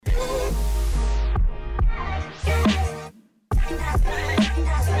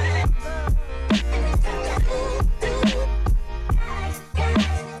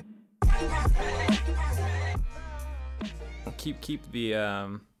keep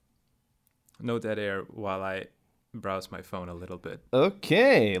the no dead air while I browse my phone a little bit.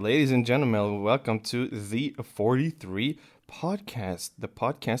 Okay, ladies and gentlemen, welcome to the 43 podcast, the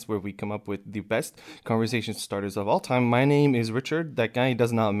podcast where we come up with the best conversation starters of all time. My name is Richard. That guy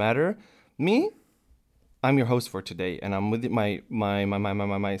does not matter. Me, I'm your host for today, and I'm with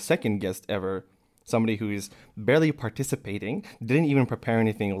my second guest ever. Somebody who is barely participating, didn't even prepare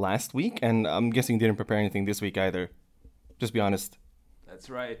anything last week, and I'm guessing didn't prepare anything this week either. Just be honest. That's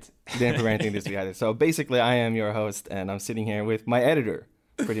right. Didn't prepare anything this week either. So basically, I am your host, and I'm sitting here with my editor,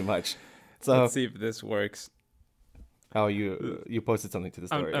 pretty much. So let's see if this works. Oh, you posted something to the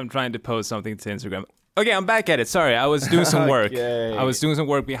story. I'm trying to post something to Instagram. Okay, I'm back at it. Sorry, I was doing some work. Okay. I was doing some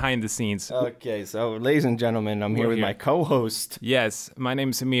work behind the scenes. Okay, so ladies and gentlemen, I'm here with my co-host. Yes, my name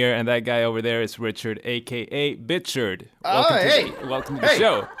is Amir, and that guy over there is Richard, a.k.a. Bitchard. Welcome to the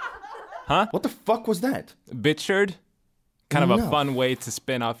show. Huh? What the fuck was that? Bitchard? Kind of a fun way to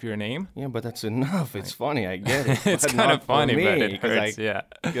spin off your name. Yeah, but that's enough. It's funny, I get it. It's kind of funny, but it hurts, yeah.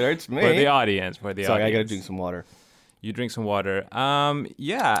 It hurts me. For the audience, Sorry, I gotta drink some water. You drink some water.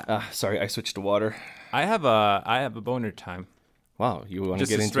 Yeah. Sorry, I switched to water. I have a boner time. Wow, you want to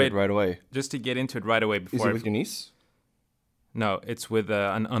get into it right away? Just to get into it right away before. Is it with your niece? No, it's with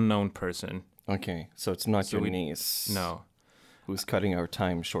an unknown person. Okay, so it's not your niece. No. Who's cutting our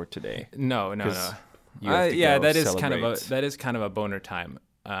time short today? No. Yeah, that is kind of a boner time.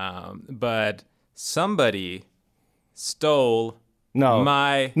 But somebody stole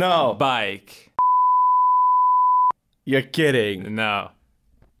my bike. You're kidding. No.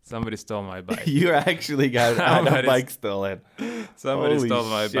 Somebody stole my bike. You actually got a bike stolen. Somebody stole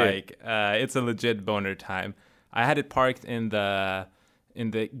my bike. It's a legit boner time. I had it parked in the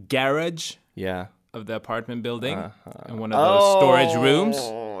garage of the apartment building in one of those storage rooms.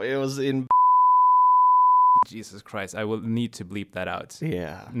 It was in... Jesus Christ, I will need to bleep that out.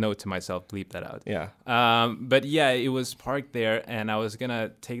 Yeah. Note to myself, bleep that out. Yeah. But yeah, it was parked there, and I was going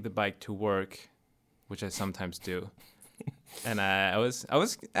to take the bike to work, which I sometimes do. And I was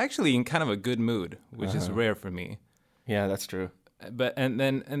actually in kind of a good mood, which is rare for me. Yeah, that's true. But and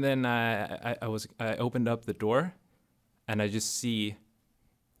then I opened up the door, and I just see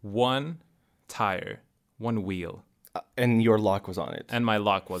one tire, one wheel, and your lock was on it. And my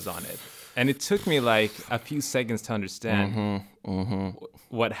lock was on it, and it took me like a few seconds to understand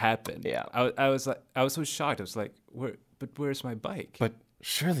what happened. Yeah, I was so shocked. I was like, where's my bike? But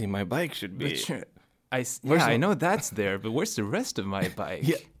surely my bike should be. I know that's there, but where's the rest of my bike?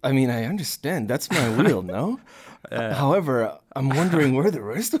 Yeah, I mean, I understand. That's my wheel, no? However, I'm wondering where the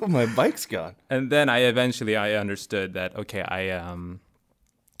rest of my bike's gone. And then I eventually understood that, okay,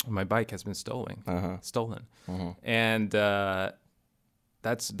 my bike has been stolen. And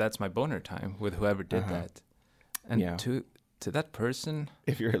that's my boner time with whoever did that. And to that person...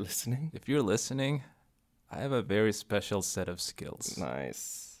 If you're listening, I have a very special set of skills.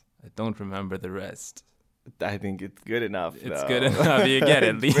 Nice. I don't remember the rest. I think it's good enough. It's good enough. You get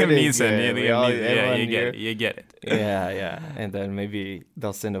it. Liam Neeson. You get it. Yeah. And then maybe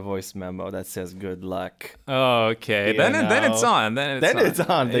they'll send a voice memo that says "Good luck." Oh, okay. Then it's on. Then it's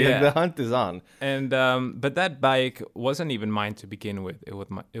on. The hunt is on. And but that bike wasn't even mine to begin with. It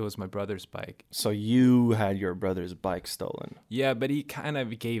was my brother's bike. So you had your brother's bike stolen. Yeah, but he kind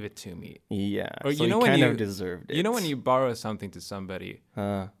of gave it to me. Yeah. Or so you deserved it. You know when you borrow something to somebody.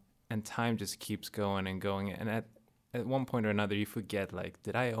 And time just keeps going and going. And at one point or another, you forget, like,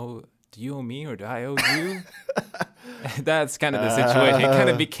 do you owe me or do I owe you? That's kind of the situation. It kind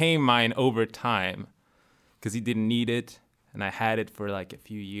of became mine over time because he didn't need it. And I had it for like a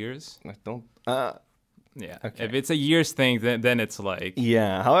few years. I don't... Yeah. Okay. If it's a year's thing, then it's like...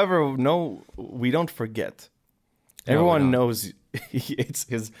 Yeah. However, no, we don't forget. Everyone knows it's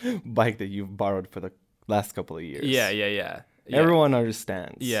his bike that you've borrowed for the last couple of years. Yeah. Everyone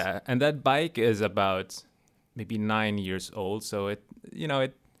understands. Yeah, and that bike is about maybe 9 years old, so it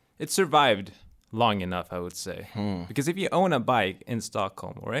survived long enough, I would say. Because if you own a bike in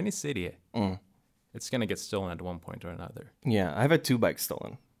Stockholm or any city, it's gonna get stolen at one point or another. Yeah, I've had 2 bikes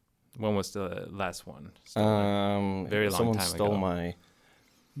stolen. When was the last one stolen? Very long someone time ago. stole my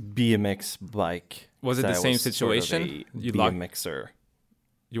BMX bike. Was it the same situation? Sort of a BMXer.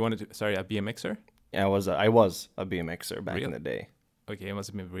 You wanted to? Sorry, a BMXer? Yeah, I was a BMXer back in the day. Okay, it must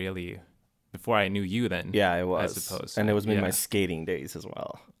have been really before I knew you then. Yeah, it was. I suppose. And it was in my skating days as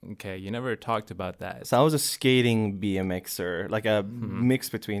well. Okay, you never talked about that. So I was a skating BMXer, like a mix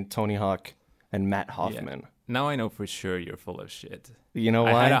between Tony Hawk and Matt Hoffman. Yeah. Now I know for sure you're full of shit. You know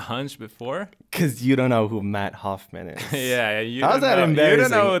why? I had a hunch before. Because you don't know who Matt Hoffman is. Yeah, how's that embarrassing? You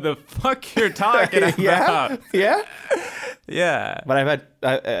don't know who the fuck you're talking about. Yeah? Yeah. But I've had,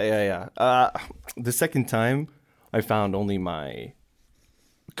 yeah. The second time, I found only my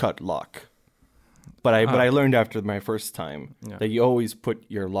cut lock. But I learned after my first time that you always put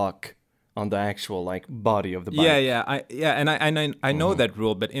your lock on the actual like body of the bike. I know that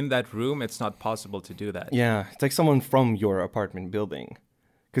rule, but in that room, it's not possible to do that. Yeah, it's like someone from your apartment building,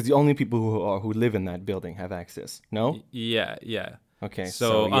 because the only people who live in that building have access. No. Yeah. Okay.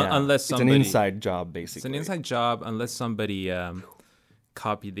 So unless somebody, it's an inside job, basically. It's an inside job unless somebody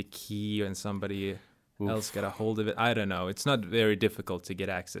copied the key and somebody else got a hold of it. I don't know. It's not very difficult to get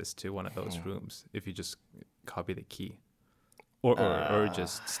access to one of those rooms if you just copy the key, or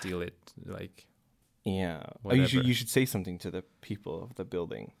just steal it. Like, yeah. Whatever. You should say something to the people of the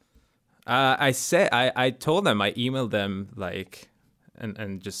building. I told them, I emailed them like.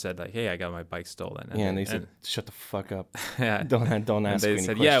 And just said like, hey, I got my bike stolen. And they said, shut the fuck up. Yeah. Don't ask and they any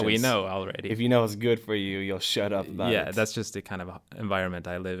said, questions. yeah, we know already. If you know it's good for you, you'll shut up about it. Yeah, that's just the kind of environment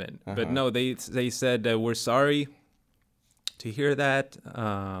I live in. But no, they said, we're sorry to hear that.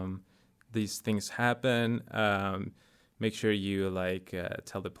 These things happen. Make sure you like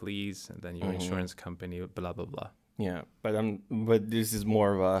tell the police and then your insurance company, blah, blah, blah. Yeah, but this is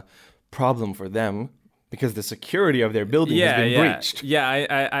more of a problem for them, because the security of their building has been breached.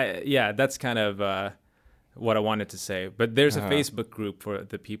 Yeah, that's kind of what I wanted to say. But there's a Facebook group for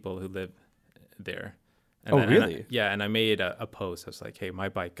the people who live there. And really? And I made a post. I was like, hey, my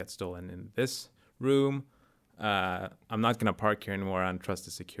bike got stolen in this room. I'm not going to park here anymore. I don't trust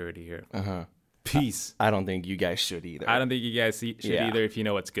the security here. Peace. I don't think you guys should either. I don't think you guys should either if you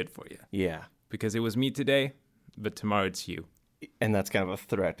know what's good for you. Yeah. Because it was me today, but tomorrow it's you. And that's kind of a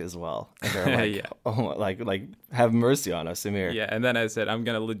threat as well. And they're like, like have mercy on us, Amir. Yeah, and then I said, I'm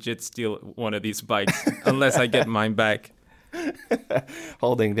going to legit steal one of these bikes unless I get mine back.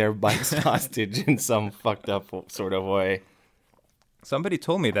 Holding their bikes hostage in some fucked up sort of way. Somebody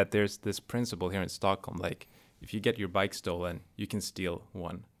told me that there's this principle here in Stockholm, like if you get your bike stolen, you can steal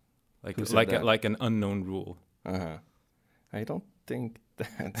one. Like an unknown rule. I don't think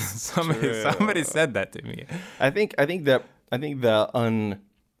that's somebody said that to me. I think the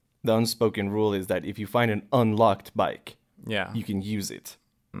unspoken rule is that if you find an unlocked bike, you can use it.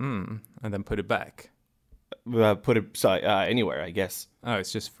 And then put it back. Put it anywhere, I guess. Oh,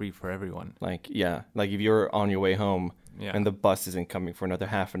 it's just free for everyone. Like if you're on your way home and the bus isn't coming for another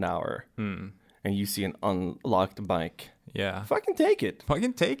half an hour, and you see an unlocked bike, fucking take it.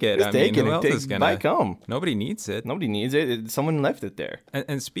 Fucking take it. Just take it and take the bike home. Nobody needs it. Nobody needs it. Someone left it there.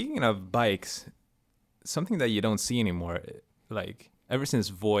 And speaking of bikes, something that you don't see anymore, like ever since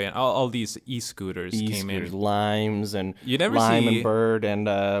Voi and all these e-scooters came in. Limes and you never Lime see and Bird and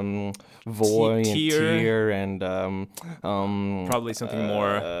Voi and Tier and probably something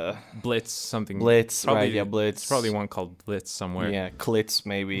more Blitz, something Blitz, probably, right? Yeah, Blitz. It's probably one called Blitz somewhere. Yeah, Klitz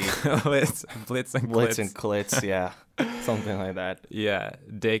maybe. Blitz and Klitz, yeah, something like that. Yeah,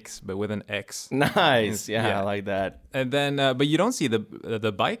 Dix, but with an X. Nice, yeah, I like that. And then, but you don't see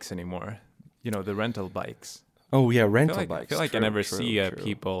the bikes anymore. You know, the rental bikes. Oh yeah, rental bikes. I feel like I never see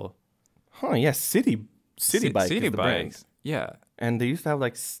people. Huh? Yeah, city bikes. City bikes. Yeah. And they used to have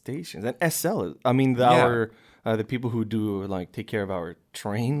like stations and SL. I mean, the people who do like take care of our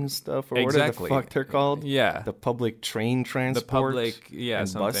train stuff or whatever the fuck they're called. Yeah. The public train transport.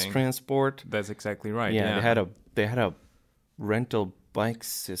 And bus transport. That's exactly right. Yeah, they had a rental bike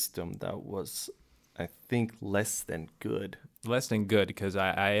system that was, I think, less than good. Less than good, because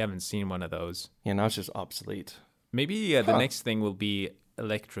I haven't seen one of those. Yeah, now it's just obsolete. Maybe the next thing will be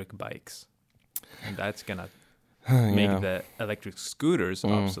electric bikes. And that's going to make the electric scooters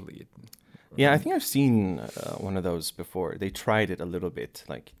obsolete. Yeah, I think I've seen one of those before. They tried it a little bit,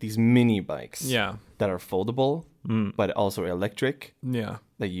 like these mini bikes that are foldable, but also electric,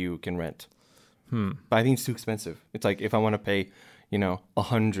 that you can rent. But I think it's too expensive. It's like if I want to pay,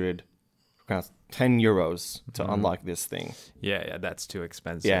 100 €10 to unlock this thing. Yeah, that's too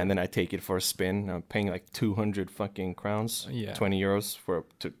expensive. Yeah, and then I take it for a spin. I'm paying like 200 fucking crowns, €20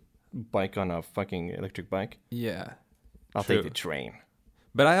 to bike on a fucking electric bike. Yeah, I'll take the train.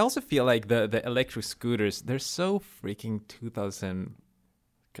 But I also feel like the electric scooters, they're so freaking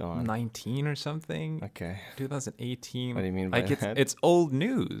 2019 or something. Okay. 2018. What do you mean by that? It's old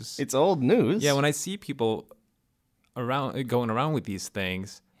news. It's old news? Yeah, when I see people going around with these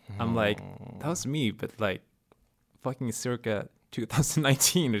things, I'm like, that was me, but like fucking circa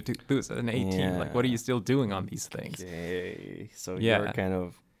 2019 or 2018. Like, what are you still doing on these things? Okay, so you're kind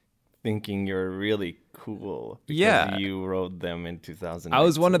of thinking you're really cool. Because Yeah. you rode them in 2000. I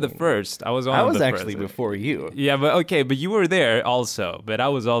was one of the first. I was actually before you. Yeah, but you were there also. But I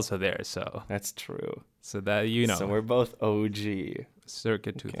was also there, so That's true. so that you know, So we're both OG.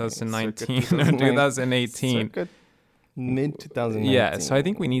 circa 2019 circa or 2018. Circa mid 2019. Yeah, so I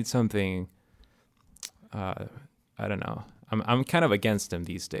think we need something. I don't know. I'm kind of against them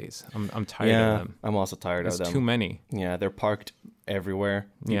these days. I'm tired of them. I'm also tired There's of them. too many. Yeah, they're parked everywhere.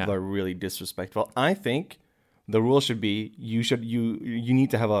 People Yeah. are really disrespectful. I think the rule should be you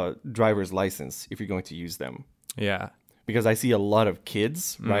need to have a driver's license if you're going to use them. Yeah. Because I see a lot of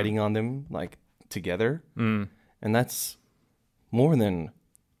kids riding on them like together, and that's more than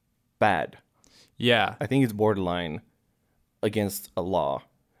bad. Yeah. I think it's borderline against a law,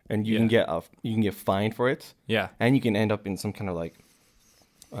 and you can get fined for it, Yeah. and you can end up in some kind of like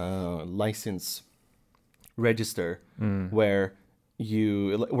license register where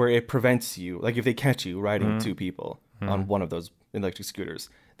it prevents you, like if they catch you riding two people on one of those electric scooters,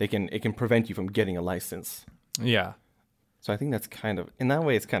 it can prevent you from getting a license. Yeah. So I think that's kind of, in that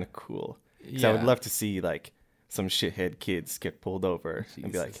way, it's kind of cool. Because I would Yeah. love to see like some shithead kids get pulled over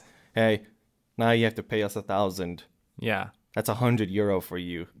and be like, Jesus. "Hey, now you have to pay us 1,000. Yeah. That's €100 for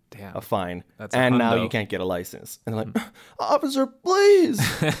you, Damn. a fine, That's a and now hundo. you can't get a license." And they're like, "Officer, please!"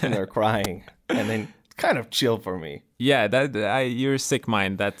 And they're crying, and then it's kind of chill for me. Yeah, you're a sick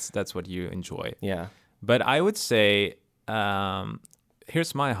mind. That's what you enjoy. Yeah, But I would say,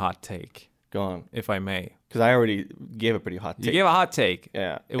 here's my hot take, go on, if I may. because I already gave a pretty hot You take. gave a hot take.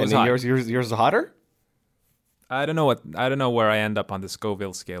 Yeah, It was and then hot. yours is hotter. I don't know where I end up on the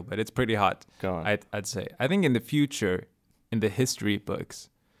Scoville scale, but it's pretty hot. Go on. I'd say. I think in the future, in the history books,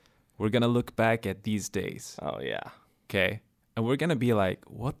 we're gonna look back at these days, Oh yeah, okay, and we're gonna be like,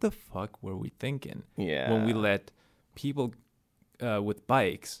 what the fuck were we thinking? yeah. When we let people with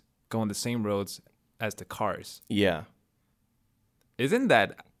bikes go on the same roads as the cars. Yeah, Isn't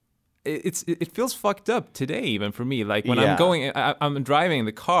that? It feels fucked up today, even for me. Like when Yeah. I'm driving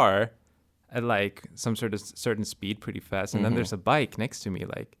the car at like some sort of certain speed, pretty fast, and then there's a bike next to me.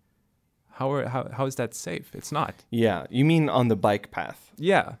 Like, how is that safe? It's not. yeah. You mean on the bike path?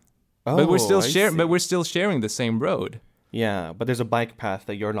 Yeah, but we're still I sharing. see. But we're still sharing the same road. Yeah, but there's a bike path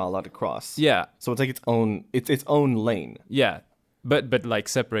that you're not allowed to cross. Yeah, So it's like its own lane. yeah, but like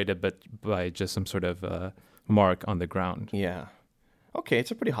separated, but by just some sort of mark on the ground. Yeah. Okay,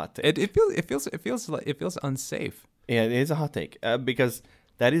 it's a pretty hot take. It feels unsafe. Yeah, it is a hot take because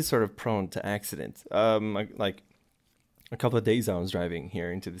that is sort of prone to accident. Like a couple of days I was driving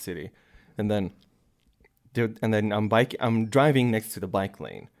here into the city, and then I'm driving next to the bike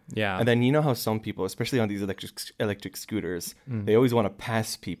lane. Yeah, And then you know how some people, especially on these electric scooters, they always want to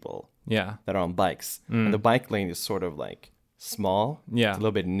pass people yeah, that are on bikes. And the bike lane is sort of like small. Yeah. It's a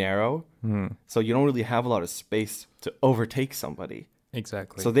little bit narrow. So you don't really have a lot of space to overtake somebody.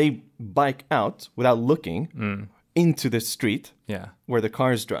 exactly. So they bike out without looking into the street yeah, where the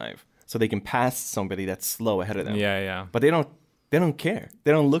cars drive, so they can pass somebody that's slow ahead of them. yeah. But they don't care.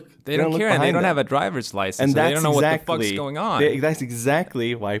 They don't look. They don't look care, and they behind don't them. have a driver's license, And so they that's don't know exactly, what the fuck's going on. That's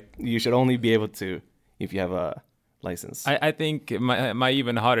exactly why you should only be able to if you have a license. I think my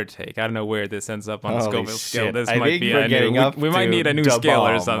even hotter take. I don't know where this ends up on the Holy Scoville scale. shit. This I might think be we're a getting new. up We might to need a new the scale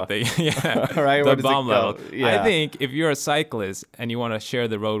or bomb. something. Yeah, All right, the where does it bomb go? level. Yeah. I think if you're a cyclist and you want to share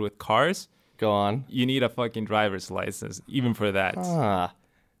the road with cars, Go on. you need a fucking driver's license, even for that. Ah,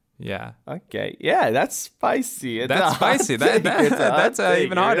 Yeah, okay. Yeah, that's spicy. It's that's a hot spicy. take. It's a hot That's an take.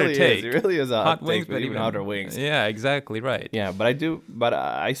 even It hotter really take. Is. It really is a hot, take, wings, but even hotter wings. Yeah, exactly right. Yeah, but I do. But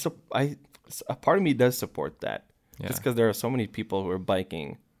a part of me does support that. Yeah. Just because there are so many people who are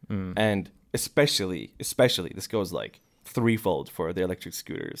biking, and especially this goes like threefold for the electric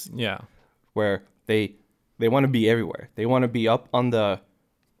scooters, Yeah, where they want to be everywhere. They want to be up on the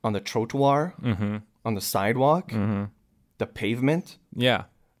trottoir, on the sidewalk, the pavement, yeah,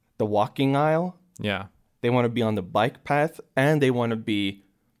 the walking aisle. yeah. They want to be on the bike path, and they want to be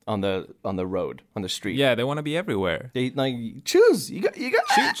on the road, on the street. Yeah, they want to be everywhere. They like choose. You got Choose you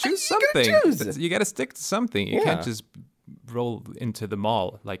gotta something. choose. You got to stick to something. You Yeah. can't just roll into the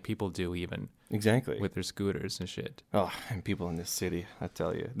mall like people do, even Exactly. with their scooters and shit. Oh, and people in this city, I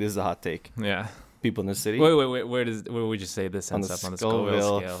tell you, this is a hot take. Yeah. People in this city, Wait. Where would you say this ends the up on the Scoville.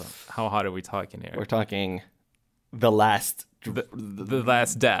 Scoville scale? How hot are we talking here? we're talking the last The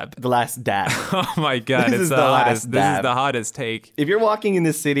last dab. the last dab. Oh my god, This it's is the the hottest. last This is dab. the hottest take. If you're walking in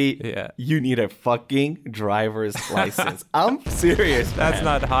this city, Yeah. you need a fucking driver's license. I'm serious. That's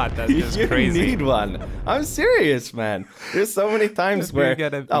man. not hot. That's just You crazy. need one. I'm serious, man. There's so many times If you're where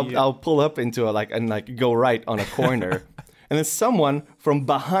gonna be- I'll pull up into and go right on a corner, and then someone from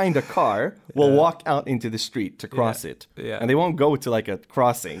behind a car will walk out into the street to cross it. Yeah. And they won't go to like a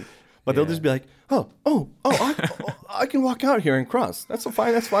crossing, but they'll just be like, I can walk out here and cross. That's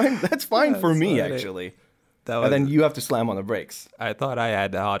fine. That's fine for me, funny. actually. That was, And then you have to slam on the brakes. I thought I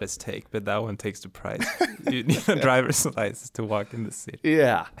had the hottest take, but that one takes the price. You need a driver's license to walk in the city.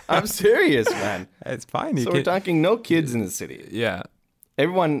 Yeah, I'm serious, man. It's fine. You So we're can, talking no kids in the city. yeah.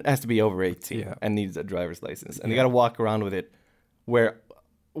 Everyone has to be over 18 Yeah. and needs a driver's license. And they got to walk around with it with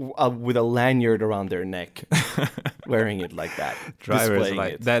a lanyard around their neck, wearing it like that. Driver's displaying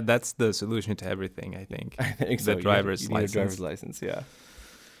license. it. That's the solution to everything, I think. I think so. The driver's you need license. a driver's license, yeah.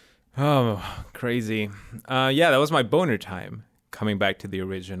 Oh, crazy. Yeah, that was my boner time. Coming back to the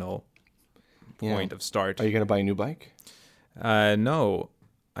original point of start. Are you going to buy a new bike? No,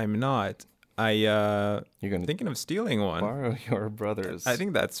 I'm not. You're going to Thinking of stealing one. borrow your brother's. I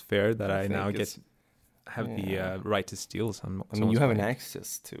think that's fair that I think now it's- have the right to steal some. I mean, you have an bike.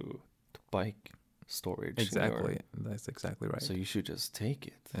 access to bike storage. in Exactly. That's exactly right. So you should just take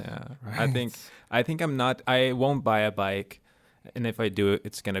it. Yeah. Right. I think I'm not. I won't buy a bike, and if I do,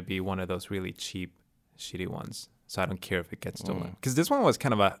 it's gonna be one of those really cheap, shitty ones. So I don't care if it gets stolen. Because this one was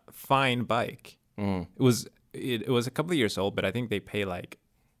kind of a fine bike. Mm. It was a couple of years old, but I think they pay like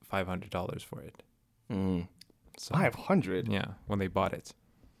 $500 for it. Mm. So 500? yeah, when they bought it.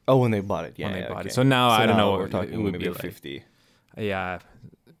 Oh, when they bought it. Yeah, When they yeah, bought okay. it. So now I don't know We're what talking it would maybe be a like. 50. Yeah,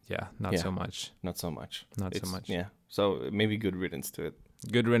 not Yeah. so much. Not so much. Not so much. Yeah. So maybe good riddance to it.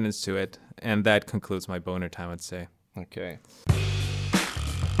 Good riddance to it, and that concludes my boner time, I'd say. Okay.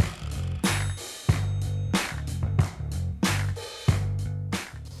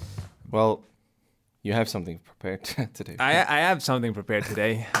 Well, you have something prepared today. I have something prepared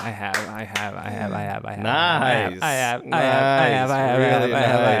today. I have. Nice. Yeah.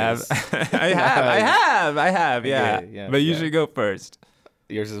 Okay, yeah, But you yeah. should go first.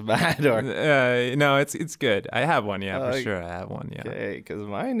 Yours is bad, or No, it's good. I have one. Yeah, for Okay. sure. I have one. Yeah. okay? Because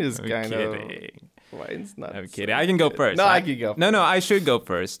mine is I'm kind of. kidding. Mine's not. I'm so kidding. I can go good. first. No, I can go. No, I should go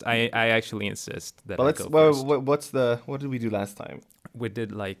first. I actually insist that Well, I let's. go Well, first. what did we do last time? We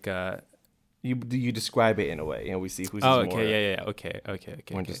did like. You describe it in a way, and we see who's Oh, more, okay. Yeah. Okay.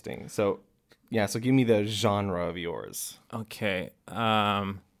 more interesting. So, yeah. So give me the genre of yours. Okay.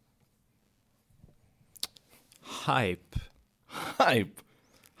 Hype.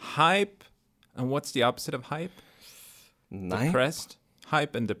 Hype. And what's the opposite of hype? Nice. Depressed.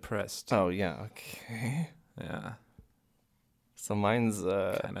 Hype and depressed. Oh yeah. Okay. Yeah. So mine's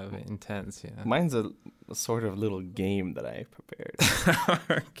Kind of intense. Yeah. mine's a sort of little game that I prepared.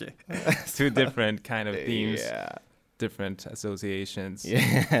 Okay. Two different kind of themes. Yeah. Different associations.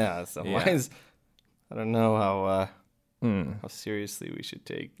 Yeah. So Yeah. mine's. I don't know how Hmm. how seriously we should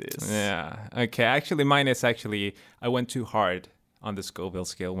take this. Yeah. Okay. Actually, mine is actually I went too hard on the Scoville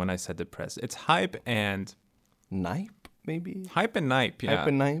scale when I said depressed. It's hype and Nipe maybe. hype and nipe. Yeah. Hype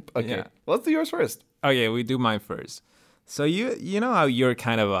and nipe. Okay. Yeah. Let's do yours first. Okay, we do mine first. So you know how you're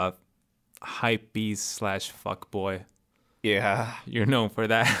kind of a hype beast / fuck boy. Yeah. You're known for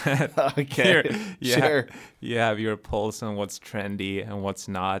that. Okay. Sure. You have your pulse on what's trendy and what's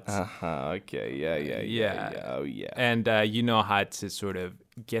not. Okay. Yeah. Oh yeah. And you know how to sort of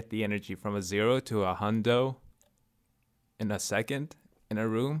get the energy from a 0 to a hundo in a second in a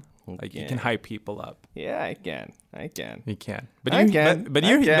room. Like you can Okay. hype people up. Yeah, I can. You can. But I you can. But I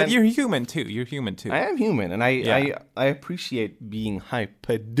you're can. but you're human too. You're human too. I am human, and Yeah. I appreciate being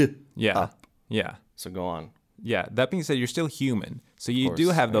hyped yeah. up. Yeah. So go on. Yeah. That being said, you're still human. So you Of do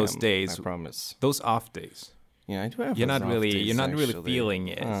course, have I those am. days, I promise. those off days. Yeah, I do have. You're those not off really days, actually. feeling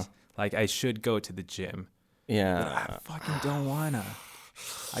it. Like I should go to the gym. Yeah. I fucking don't wanna.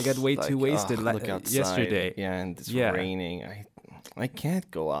 I got way too Like, wasted look outside. yesterday. Yeah, and it's Yeah. raining. I can't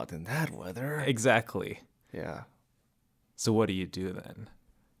go out in that weather. Exactly. Yeah. So what do you do then?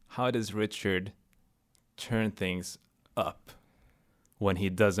 How does Richard turn things up when he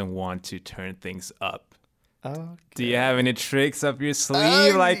doesn't want to turn things up? Okay. Do you have any tricks up your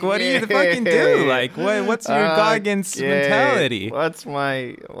sleeve? Like, what do you fucking do? Like, what's your Goggins mentality? What's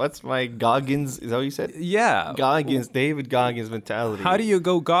my Goggins? Is that what you said? Yeah. Goggins, David Goggins mentality. How do you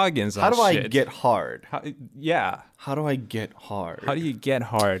go Goggins on How do I shit? get hard? Yeah. How do I get hard? How do you get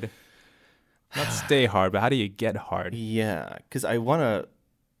hard? Not stay hard, but how do you get hard? Yeah, because I want to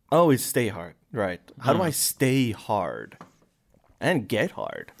always stay hard. Right. How do I stay hard and get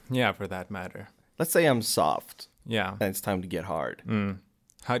hard? Yeah, for that matter. Let's say I'm soft Yeah. and it's time to get hard.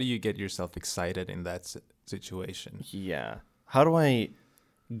 How do you get yourself excited in that situation? Yeah. How do I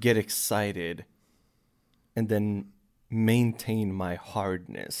get excited and then maintain my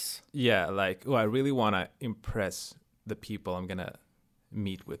hardness? Yeah, like, oh, I really want to impress the people I'm gonna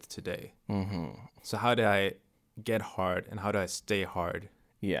meet with today. Mm-hmm. So how do I get hard and how do I stay hard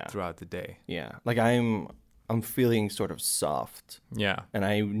Yeah. throughout the day? Yeah. Like I'm feeling sort of soft, Yeah. and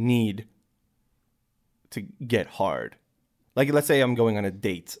I need to get hard. Like let's say I'm going on a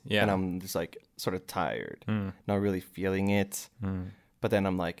date, Yeah. and I'm just like sort of tired, Mm. not really feeling it. Mm. But then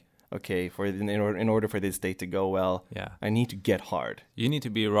I'm like, okay, in order for this date to go well, Yeah. I need to get hard. You need to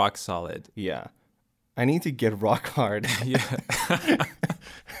be rock solid. Yeah. I need to get rock hard. Yeah.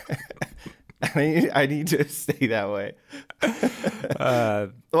 I need to stay that way.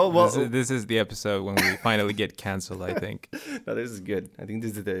 This is the episode when we finally get canceled, I think. No, this is good. I think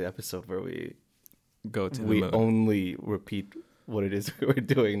this is the episode where we Go to the we moon. only repeat what it is we're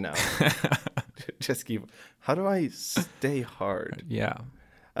doing now. Just keep. How do I stay hard? Yeah.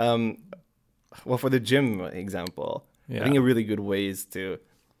 Well, for the gym example, I Yeah. think a really good way is to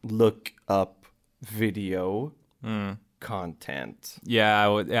look up video content. Yeah,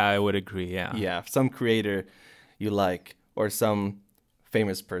 I would agree. Yeah. Yeah, some creator you like, or some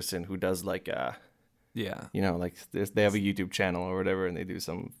famous person who does like Yeah. like they have a YouTube channel or whatever, and they do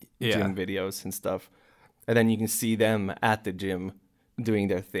some Yeah. gym videos and stuff, and then you can see them at the gym doing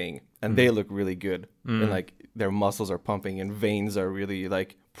their thing, and they look really good, and like their muscles are pumping and veins are really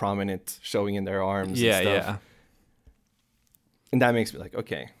like prominent, showing in their arms. Yeah. and stuff. Yeah. And that makes me like,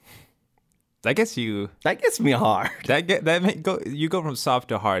 okay, That gets you. that gets me hard. You go from soft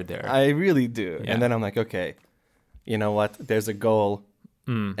to hard there. I really do. Yeah. And then I'm like, okay, you know what? There's a goal,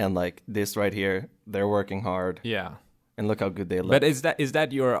 and like this right here, they're working hard, yeah. and look how good they look. But is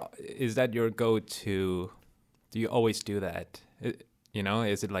that your go-to? Do you always do that?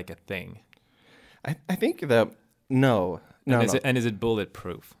 Is it like a thing? I think that no, Is it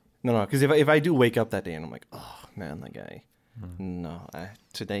bulletproof? no, because if I do wake up that day and I'm like, oh man, that guy, no,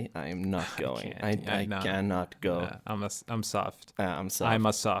 today I am not going. I no. cannot go. I'm soft. I'm soft. I'm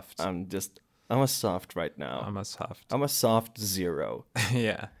a soft. I'm a soft right now. I'm a soft. I'm a soft 0.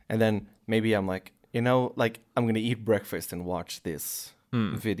 Yeah. And then maybe I'm like, like I'm gonna eat breakfast and watch this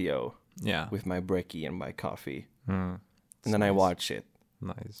video Yeah. with my brekkie and my coffee, Mm. and then I watch it,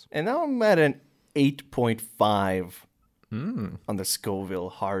 Nice. and now I'm at an 8.5 on the Scoville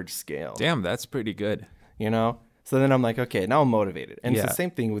hard scale. Damn, that's pretty good. So then I'm like, okay, now I'm motivated, and it's Yeah. the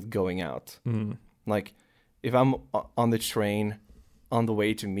same thing with going out. Like, if I'm on the train on the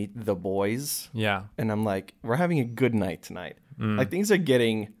way to meet the boys, Yeah. and I'm like, we're having a good night tonight. Like things are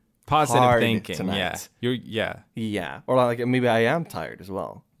getting Positive hard thinking. tonight. Yeah. Yeah. Or like maybe I am tired as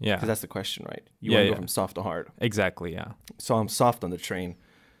well. Yeah. Because that's the question, right? You Yeah, want to yeah. go from soft to hard. Exactly. Yeah. So I'm soft on the train,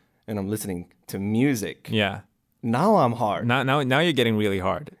 and I'm listening to music. Yeah. Now I'm hard. Now you're getting really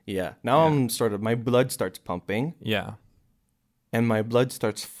hard. Yeah. Now I'm my blood starts pumping, Yeah. and my blood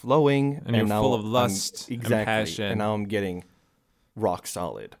starts flowing. And you're now full of I'm- lust and exactly. passion. And now I'm getting rock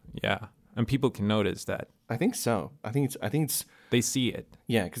solid. Yeah. And people can notice that. I think so. I think it's They see it.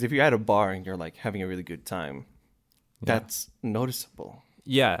 yeah, because if you're at a bar and you're like having a really good time, that's noticeable.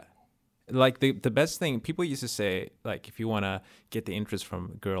 Yeah. Like the best thing people used to say, like if you want to get the interest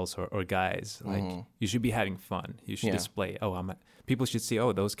from girls or guys, like you should be having fun. You should Yeah. display, people should see,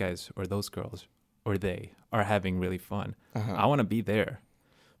 oh, those guys or those girls or they are having really fun. I want to be there.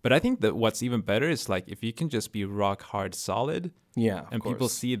 But I think that what's even better is like if you can just be rock hard solid Yeah. and of people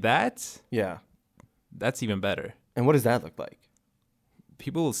course. see that, Yeah. that's even better. And what does that look like?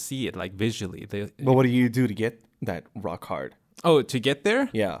 People will see it like visually. But what do you do to get that rock hard? To get there?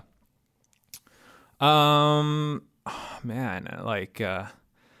 Yeah. Man, like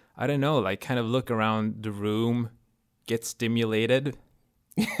I don't know, like kind of look around the room, get stimulated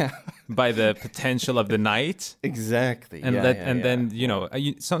by the potential of the night, Exactly. and yeah,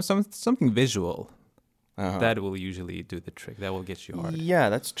 then something visual Uh-huh. that will usually do the trick. That will get you hard. Yeah,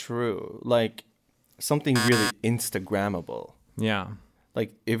 that's true. Like something really Instagrammable. Yeah,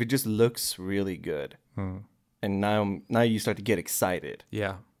 Like if it just looks really good, and now you start to get excited,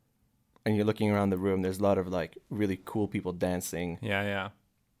 yeah, and you're looking around the room. There's a lot of like really cool people dancing. yeah.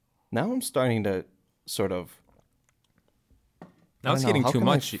 Now I'm starting to sort of. Now it's I don't know, getting how too can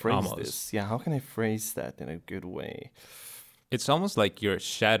I much phrase almost. this? Yeah, how can I phrase that in a good way? It's almost like you're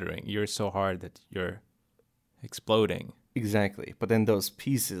shattering. You're so hard that you're exploding. Exactly. But then those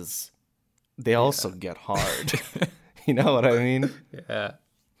pieces, they also get hard. You know what I mean? Yeah,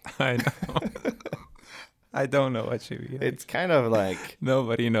 I know. I don't know what you mean. It's kind of like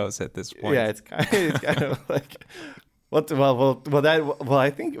Nobody knows at this point. yeah, it's kind of like I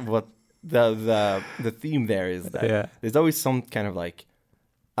think what the theme there is that Yeah. there's always some kind of like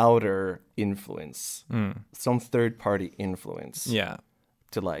outer influence, some third party influence Yeah.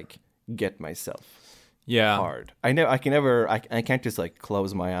 to like get myself. Yeah. hard. I can't just like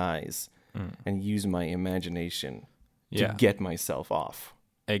close my eyes and use my imagination to Yeah. get myself off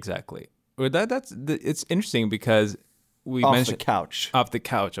Exactly. Well, it's interesting because we off the mentioned couch off the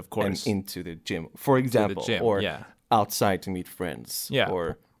couch, of and course, into the gym, for example, gym, or yeah. outside to meet friends, yeah,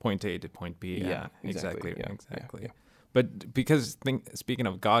 or point A to point B. Yeah, Yeah, exactly, exactly. yeah. But because speaking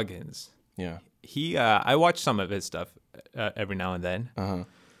of Goggins, yeah, I watch some of his stuff every now and then uh-huh.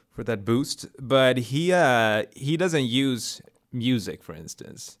 for that boost, but he doesn't use music, for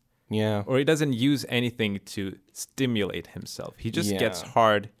instance, Yeah, or he doesn't use anything to stimulate himself. He just gets Yeah.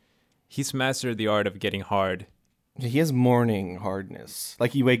 hard. He's mastered the art of getting hard. he has morning hardness.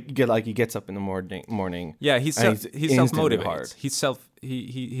 Like he gets up in the morning. Yeah, and he self instantly hard. motivates.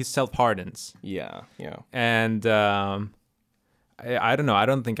 He self hardens, Yeah, yeah. and I don't know. I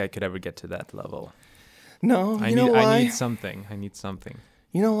don't think I could ever get to that level. No, I you know why? I need something. I need something.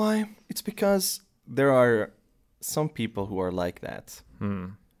 You know why? It's because there are some people who are like that.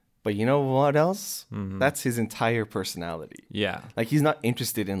 But you know what else? That's his entire personality. Yeah, Like he's not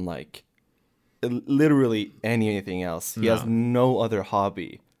interested in like literally anything else. He has no other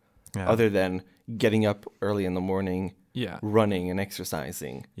hobby Yeah. other than getting up early in the morning, yeah, running and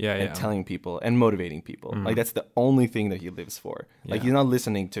exercising, Yeah, and yeah. telling people and motivating people. Like that's the only thing that he lives for. Like Yeah. he's not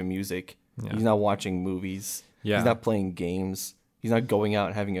listening to music. Yeah. He's not watching movies. Yeah. He's not playing games. He's not going out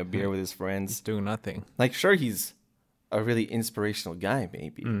and having a beer with his friends. He's doing nothing. Like sure, he's a really inspirational guy,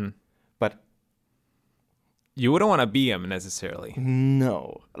 maybe, but You wouldn't want to be him necessarily.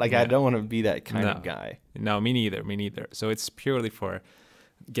 no, like I don't want to be that kind of No. guy. No, me neither. Me neither. So it's purely for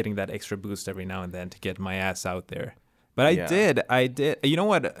getting that extra boost every now and then to get my ass out there. But I did. You know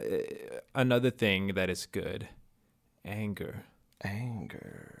what? Another thing that is good, anger.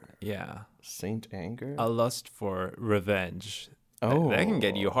 Anger, Yeah, Saint Anger. a lust for revenge. That- Oh, that can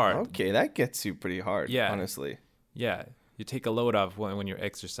get you hard. Okay, that gets you pretty hard. Yeah. Honestly. Yeah, you take a load off when you're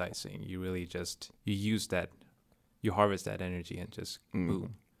exercising. You really just you use that, you harvest that energy and just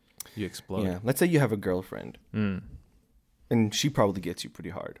boom, you explode. Yeah. Let's say you have a girlfriend, and she probably gets you pretty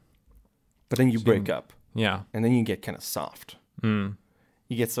hard, but then you break up, Yeah. and then you get kind of soft. Mm.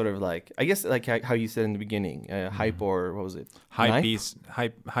 You get sort of like, I guess, like how you said in the beginning, hype or what was it? Hype Nipe? beast,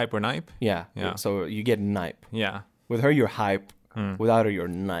 hype or nipe. Yeah. Yeah. So you get nipe. Yeah. With her, you're hype. Without her, you're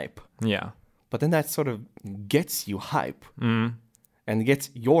nipe. Yeah. But then that sort of gets you hype and gets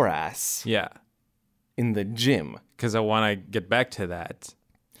your ass Yeah. in the gym. Because I want to get back to that.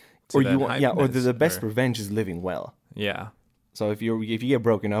 to Or that you want, yeah, or hypeness, the best or- revenge is living well. Yeah. So if you get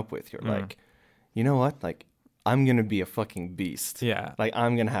broken up with, you're like, you know what? Like, I'm gonna be a fucking beast. Yeah. Like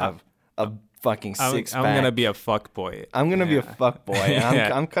I'm gonna have a fucking six I'm pack. gonna be a fuck boy. I'm gonna be a fuck boy. And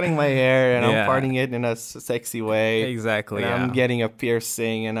Yeah. I'm cutting my hair and Yeah. I'm parting it in a sexy way. Exactly. And Yeah. I'm getting a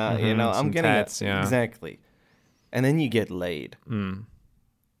piercing and you know, I'm some getting tats, yeah. exactly. And then you get laid.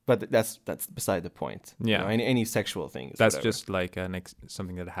 But that's beside the point. You Yeah. know, any sexual thing. Is That's whatever. just like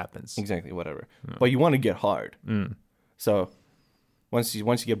something that happens. exactly whatever. But you want to get hard. So once you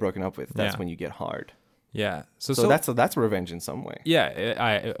get broken up with, that's Yeah. when you get hard. Yeah. So that's revenge in some way. Yeah,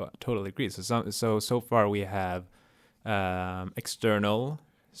 I totally agree. So far we have external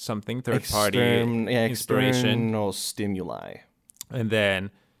something, third party inspiration, External stimuli. and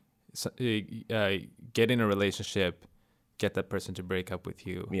then get in a relationship, get that person to break up with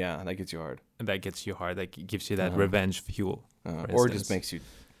you, Yeah, that gets you hard. and that gets you hard. That gives you that revenge fuel, for Or instance. just makes you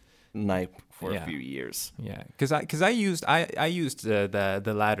nipe for Yeah. a few years. Yeah, because I used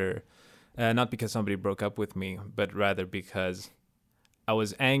the latter, not because somebody broke up with me, but rather because I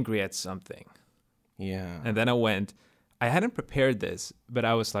was angry at something, Yeah. and then I hadn't prepared this, but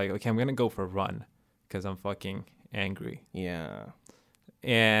I was like, okay, I'm gonna go for a run because I'm fucking angry, Yeah.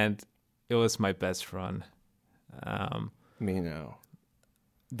 and it was my best run. Me know.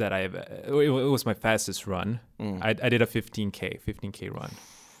 That it was my fastest run. I did a 15K run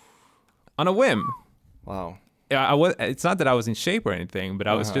on a whim. Wow. I was. It's not that I was in shape or anything, but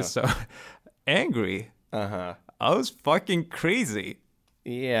I was just so angry. Uh-huh. I was fucking crazy.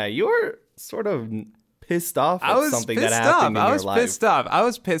 Yeah, you were sort of pissed off I at was something pissed that happened off. in I your was life. pissed off. I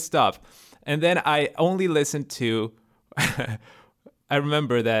was pissed off, and then I only listened to. I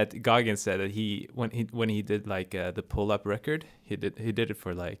remember that Goggins said that when he did like the pull up record, he did it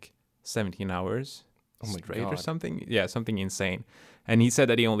for like 17 hours straight or God. something. Yeah, something insane. And he said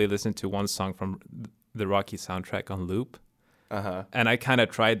that he only listened to one song from the Rocky soundtrack on loop. Uh-huh. And I kind of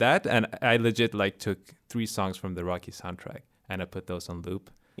tried that, and I legit like took 3 songs from the Rocky soundtrack and I put those on loop,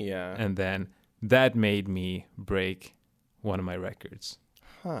 Yeah. and then that made me break one of my records.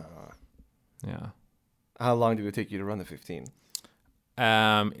 Huh. Yeah. How long did it take you to run the 15?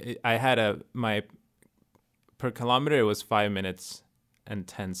 I had my per kilometer, it was 5 minutes and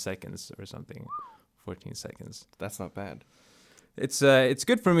 10 seconds or something, 14 seconds. That's not bad. It's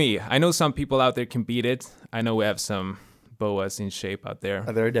good for me. I know some people out there can beat it. I know we have some boas in shape out there.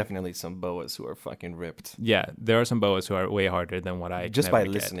 There are definitely some boas who are fucking ripped. Yeah, there are some boas who are way harder than what I just can by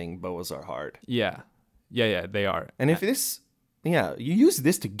ever get. listening. Boas are hard. Yeah, they are. And if you use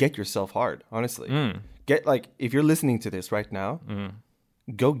this to get yourself hard. Honestly, if you're listening to this right now,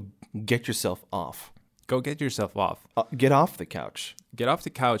 go get yourself off. Go get yourself off. Get off the couch. Get off the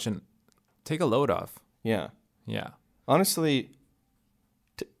couch and take a load off. Yeah. Yeah. Honestly,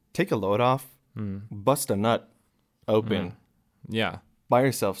 take a load off. Bust a nut open. Yeah. Buy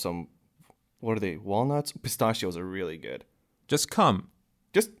yourself some. What are they? Walnuts? Pistachios are really good. Just come.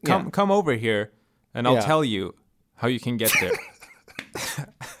 Just Come over here, and I'll tell you how you can get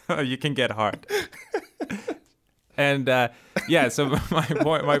there. You can get hard. And so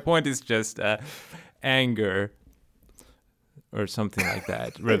my point is just anger or something like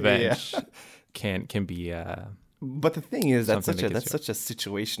that. Revenge can be. But the thing is, that's something such a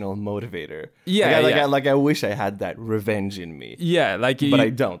situational motivator. Yeah, I wish I had that revenge in me. Yeah, but I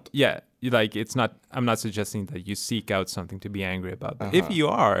don't. Yeah, it's not. I'm not suggesting that you seek out something to be angry about. But if you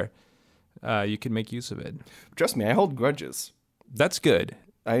are, you can make use of it. Trust me, I hold grudges. That's good.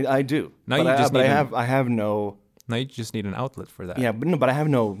 I do. Now I have no. Now you just need an outlet for that. Yeah, but I have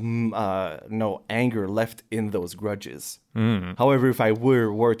no anger left in those grudges. However, if I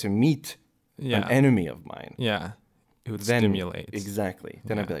were to meet an enemy of mine, it would stimulate. Exactly.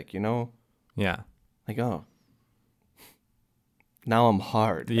 Then I'd be like, like, oh, now I'm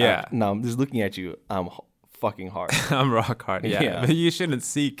hard. Yeah. Now I'm just looking at you. I'm fucking hard. I'm rock hard. Yeah. But you shouldn't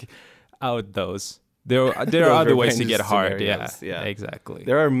seek out those. There are Those other ways to revenge get hard. scenarios. Yeah, exactly.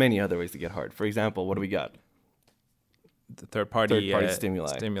 There are many other ways to get hard. For example, what do we got? The third party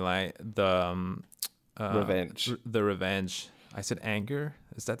stimuli. The revenge. The revenge. I said anger.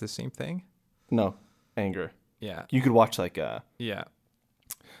 Is that the same thing? No, anger. Yeah. You could watch like a. Yeah.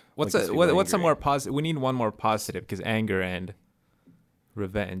 What's angry. a more positive? We need one more positive because anger and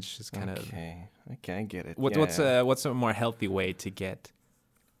revenge is kind of. Okay, I get it. What's a more healthy way to get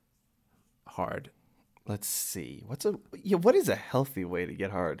hard? Let's see. What is a healthy way to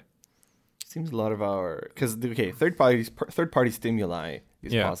get hard? Seems a lot of third party stimuli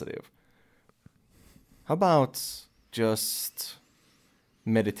is positive. How about just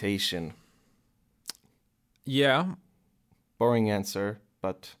meditation? Yeah. Boring answer,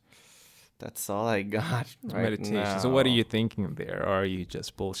 but that's all I got right meditation. now. So what are you thinking there? Or are you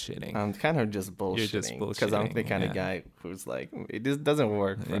just bullshitting? I'm kind of just bullshitting. You're just bullshitting. Because I'm the kind of guy who's like, it just doesn't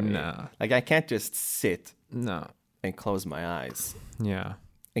work for me. No. Like, I can't just sit and close my eyes. Yeah.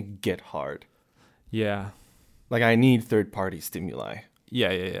 And get hard. Yeah. Like, I need third-party stimuli.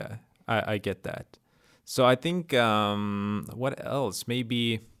 Yeah. I get that. So I think, what else?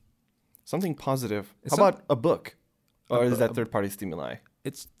 Maybe... something positive. How about a book? Or is that third-party stimuli?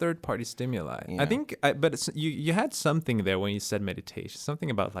 It's third-party stimuli. Yeah. I think, but you had something there when you said meditation. Something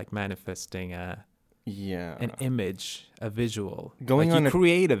about like manifesting an image, a visual.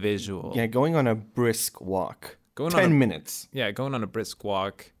 Create a visual. Yeah, going on a brisk walk. 10 minutes. Yeah, going on a brisk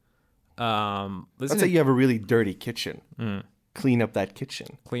walk. Let's say you have a really dirty kitchen. Clean up that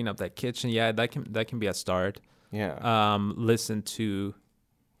kitchen. Yeah, that can be a start. Yeah. Listen to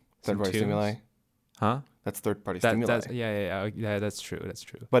third-party stimuli. Huh? That's third-party stimuli. Yeah, that's true.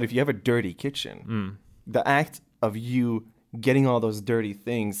 But if you have a dirty kitchen, the act of you getting all those dirty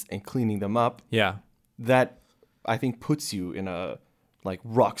things and cleaning them up, that I think puts you in a like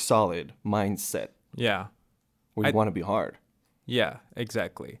rock solid mindset. Yeah. Where you want to be hard. Yeah,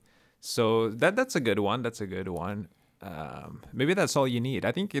 exactly. So that's a good one. Maybe that's all you need.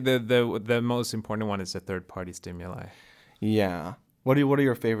 I think the most important one is the third-party stimuli. Yeah. What are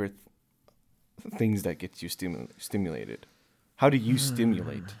your favorite things that get you stimulated? How do you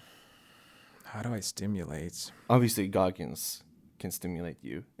stimulate? How do I stimulate? Obviously, Goggins can stimulate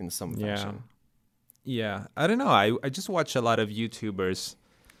you in some fashion. Yeah. I don't know. I just watch a lot of YouTubers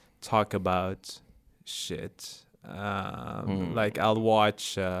talk about shit. Like I'll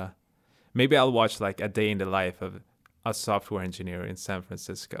watch like a day in the life of a software engineer in San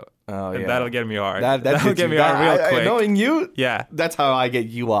Francisco. Oh, and that'll get me hard. That'll get me hard real quick. Knowing you, yeah, that's how I get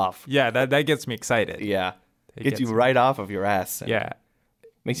you off. Yeah, that gets me excited. Yeah, gets you right off of your ass. Yeah,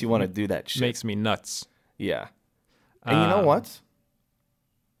 makes you want to do that shit. Makes me nuts. Yeah, and you know what?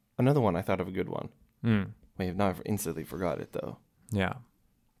 Another one I thought of a good one. Wait, now I've instantly forgot it though. Yeah.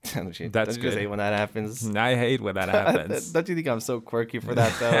 That's good. Just hate when that happens. I hate when that happens. Don't you think I'm so quirky for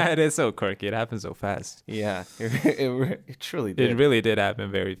that though? It is so quirky. It happens so fast. Yeah, it truly did. It really did happen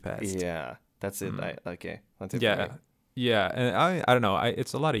very fast. Yeah, That's it. Okay, that's it. Yeah, For me. yeah, and I don't know.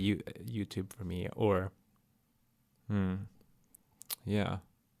 It's a lot of YouTube for me, or, yeah,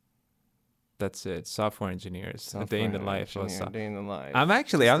 that's it. Software engineers, a day in the life of Day in the life.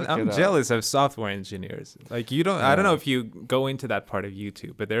 I'm jealous of software engineers. Like you don't, I don't know if you go into that part of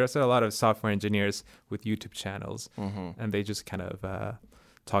YouTube, but there's a lot of software engineers with YouTube channels, and they just kind of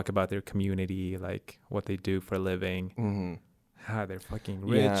talk about their community, like what they do for a living, how they're fucking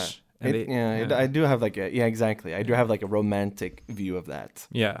rich. And I do have like exactly. I do have like a romantic view of that.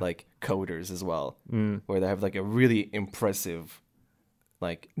 Yeah. Like coders as well, where they have like a really impressive,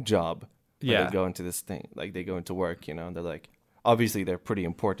 like job. Yeah. They go into this thing, like they go into work, you know, and they're like, obviously they're pretty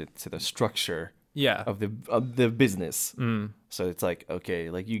important to the structure. Yeah. Of the business. So it's like, okay,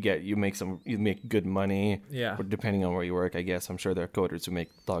 like you make good money. Yeah. Or depending on where you work, I guess. I'm sure there are coders who make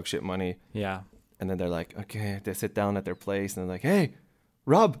dog shit money. Yeah. And then they're like, okay, they sit down at their place and they're like, hey,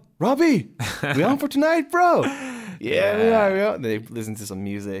 Robbie, we on for tonight, bro? Yeah, we are. They listen to some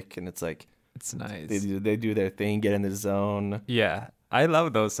music and it's like, it's nice. They do their thing, get in the zone. Yeah. I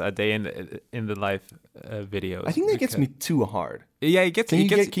love those day in the life videos. I think that gets me too hard. Yeah, it gets.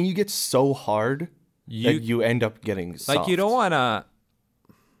 Can you get so hard that you end up getting soft? Like you don't want to.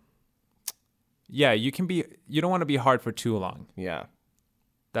 Yeah, you don't want to be hard for too long. Yeah,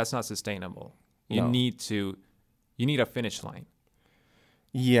 that's not sustainable. You No. You need a finish line.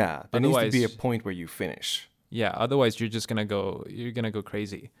 Yeah, there needs to be a Otherwise- point where you finish. Yeah, otherwise you're gonna go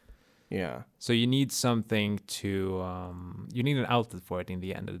crazy. Yeah, So you need something to you need an outlet for it in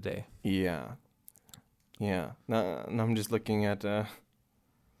the end of the day. yeah. No, I'm just looking at.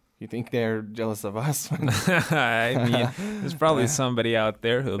 You think they're jealous of us? I mean, there's probably somebody out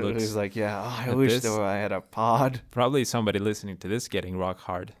there who looks He's like, yeah, I at wish this. there were, I had a pod. probably somebody listening to this getting rock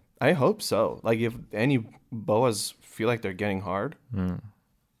hard. I hope so. Like, if any boas feel like they're getting hard,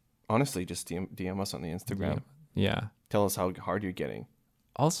 honestly, just DM us on the Instagram. Yeah. Tell us how hard you're getting.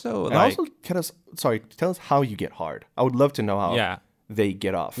 Also, And like, also tell us how you get hard. I would love to know how yeah, they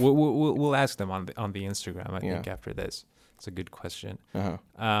get off. we'll ask them on the Instagram. I think Yeah. after this, it's a good question.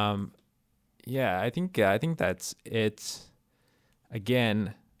 Uh-huh. Yeah, I think that's it.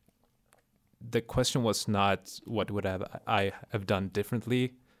 Again, the question was not what would I have done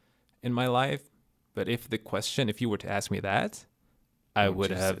differently in my life, but if you were to ask me that, I Oh,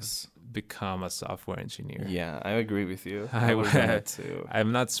 would have Jesus. become a software engineer. Yeah, I agree with you. I would've done it too.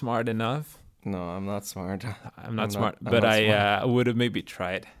 I'm not smart enough. No, I'm not smart. I'm not I'm smart, not but smart. I would have maybe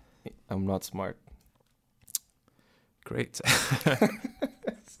tried. I'm not smart. Great.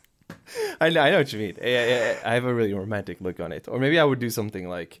 I know what you mean. I have a really romantic look on it. Or maybe I would do something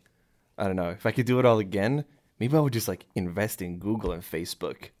like, I don't know, if I could do it all again, maybe I would just like invest in Google and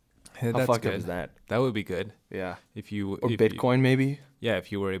Facebook. How That's fucked good. up is that? That would be good Yeah. if you Or if Bitcoin, maybe.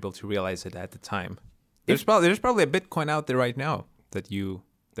 if you were able to realize it at the time. There's probably a Bitcoin out there right now that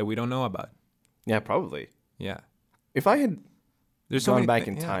we don't know about. Yeah, probably. Yeah. If I had There's so gone many back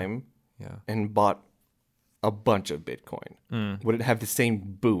thi- in yeah. time Yeah. and bought a bunch of Bitcoin, would it have the same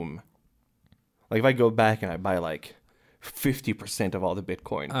boom? Like if I go back and I buy like 50% of all the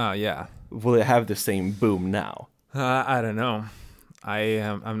Bitcoin, Yeah. will it have the same boom now? I don't know.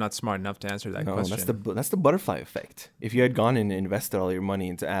 I'm not smart enough to answer that No, question. that's the butterfly effect. If you had gone and invested all your money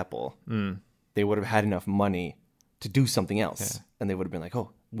into Apple, they would have had enough money to do something else, and they would have been like,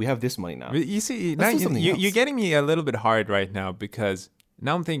 "Oh, we have this money now." But you see, now Let's do something you're else. getting me a little bit hard right now because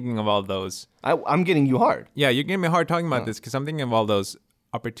now I'm thinking of all those. I'm getting you hard. Yeah, you're getting me hard talking about this because I'm thinking of all those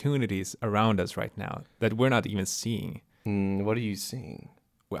opportunities around us right now that we're not even seeing. What are you seeing?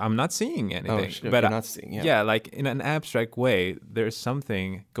 I'm not seeing anything. sure, but you're not seeing, yeah. like in an abstract way, there's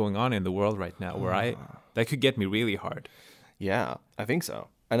something going on in the world right now where that could get me really hard. Yeah, I think so,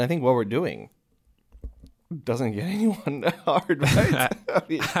 and I think what we're doing doesn't get anyone hard, right? I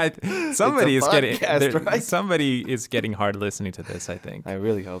mean, Somebody it's is a getting podcast, right? somebody is getting hard listening to this, I think. I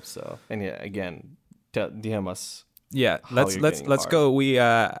really hope so. And yeah, again, DM us. Yeah, How let's you're let's getting let's hard. go. We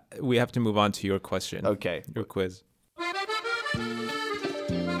have to move on to your question. Okay. Your quiz.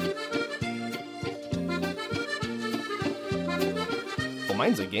 Well,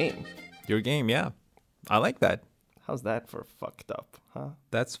 mine's a game. Your game, yeah. I like that. How's that for fucked up, huh?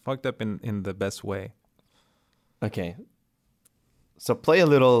 That's fucked up in the best way. Okay. So play a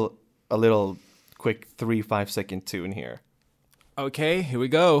little quick 3-5 second tune here. Okay, here we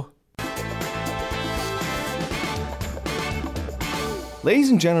go. Ladies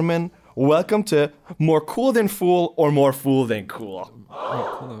and gentlemen, welcome to More Cool Than Fool or More Fool Than Cool.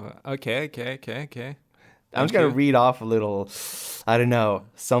 Okay. I'm just Thank gonna you. read off a little. I don't know,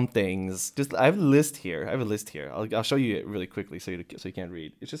 some things. Just I have a list here. I'll show you it really quickly so you can't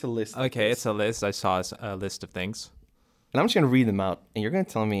read. It's just a list. like Okay, this. it's a list. I saw a list of things. And I'm just gonna read them out, and you're gonna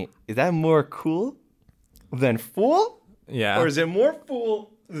tell me, is that more cool than fool, Yeah. or is it more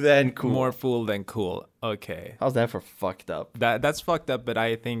fool than cool? More fool than cool. Okay. How's that for fucked up? That's fucked up, but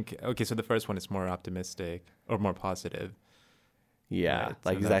I think okay, so the first one is more optimistic or more positive. Yeah, Right,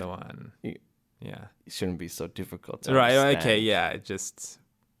 like another that. one. It Yeah. shouldn't be so difficult. To Right, understand. okay, yeah, just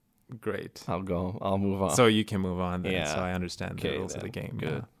great. I'll move on. So you can move on then. Yeah. So I understand the rules of the game.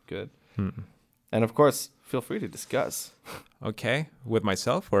 Good, good. Yeah. And of course, feel free to discuss Okay. With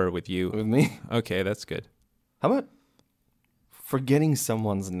myself or with you? with me. Okay, that's good. How about forgetting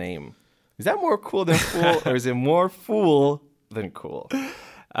someone's name? Is that more cool than fool, or is it more fool than cool?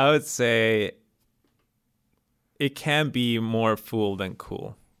 I would say it can be more fool than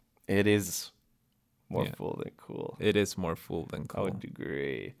cool. It is more Yeah. fool than cool. It is more fool than I cool. would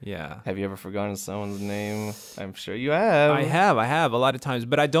agree. Yeah. Have you ever forgotten someone's name? I'm sure you have. I have a lot of times,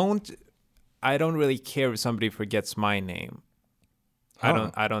 but I don't really care if somebody forgets my name.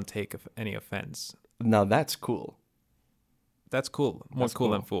 Huh. I don't take any offense. Now that's cool. That's cool. More That's cool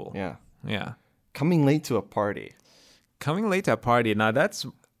than fool. Yeah. Yeah. Coming late to a party. Coming late to a party. Now that's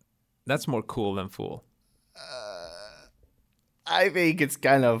more cool than fool. I think it's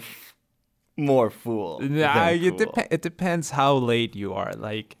kind of more fool. Nah, than cool. it depends how late you are.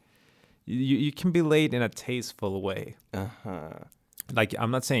 Like you can be late in a tasteful way. Uh-huh. Like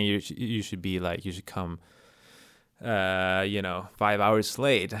I'm not saying you should be like you should come 5 hours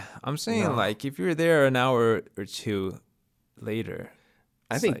late. I'm saying No. like if you're there an hour or two later.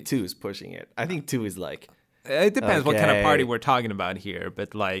 I it's think like- 2 is pushing it. I think 2 is like, It depends what kind of party Okay. we're talking about here,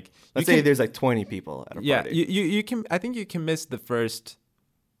 but like let's you say can- there's like 20 people at a yeah, party. you can. I think you can miss the first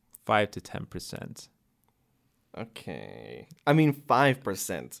 5 to 10%. Okay. I mean,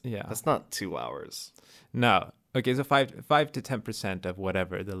 5%. Yeah. That's not 2 hours. No, okay, so 5 to 10% of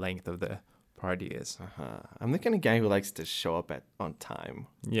whatever the length of the party is. Uh-huh. I'm the kind of guy who likes to show up on time.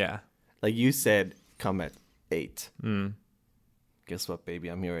 Yeah. Like you said, come at 8. Mm. Guess what, baby?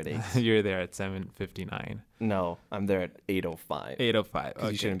 I'm here at 8. You're there at 7:59. No, I'm there at 8:05. 8:05. 'Cause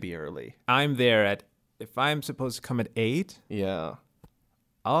Okay. you shouldn't be early. I'm there at if I'm supposed to come at 8, Yeah.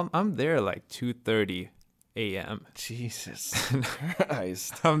 I'm there like 2:30 a.m. Jesus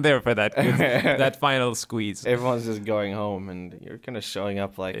Christ. I'm there for that final squeeze. Everyone's just going home, and you're kind of showing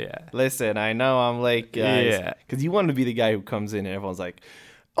up like, Yeah. listen, I know I'm late, guys. Yeah. Because you want to be the guy who comes in, and everyone's like,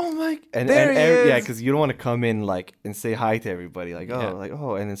 oh my, and There he yeah, is. because you don't want to come in like and say hi to everybody, like Yeah.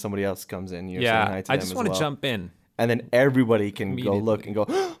 and then somebody else comes in, you're saying hi Yeah, to I them just as want to well. jump in. And then everybody can go look and go,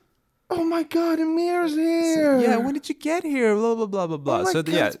 oh my God, Amir's here. Yeah, when did you get here? Blah blah blah blah blah. Oh my So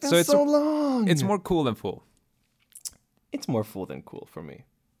God, yeah, it's been so it's so long. it's more cool than fool. It's more fool than cool for me.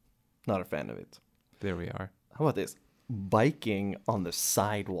 Not a fan of it. There we are. How about this? Biking on the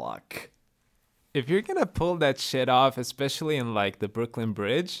sidewalk. If you're gonna pull that shit off, especially in like the Brooklyn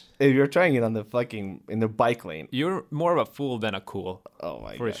Bridge, If you're trying it on in the bike lane. you're more of a fool than a cool. Oh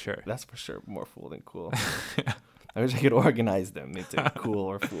my For God. sure. That's for sure more fool than cool. I wish I could organize them into cool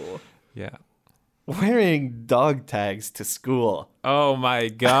or fool. Yeah. Wearing dog tags to school. Oh my How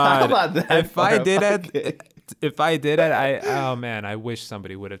god. about that? If I for a did fucking- it, I wish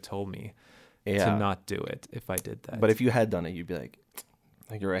somebody would have told me to not do it if I did that. But if you had done it, you'd be like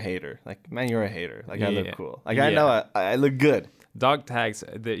you're a hater. Like, man, you're a hater. Like, I look Yeah. cool. Like, I know I look good. dog tags,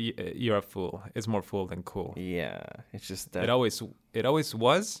 you're a fool. It's more fool than cool. Yeah, it's just that. It always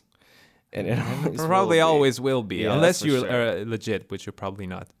was, and it always probably will be. always will be, Yeah, unless that's for you're sure. legit, which you're probably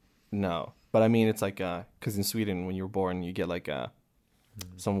not. No, but I mean, it's like because in Sweden, when you're born, you get like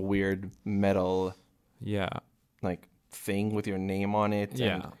some weird metal Yeah. like thing with your name on it,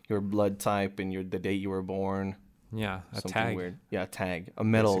 Yeah. and your blood type, and the date you were born. Yeah. A Something tag. weird. Yeah, a tag. A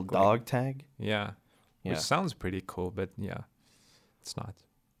metal Basically. dog tag. Yeah. Yeah. Which sounds pretty cool, but yeah, it's not.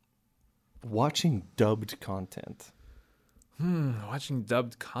 Watching dubbed content. Watching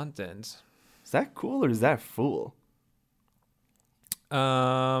dubbed content. Is that cool or is that fool?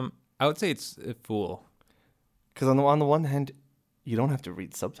 I would say it's a fool. Because on the one hand, you don't have to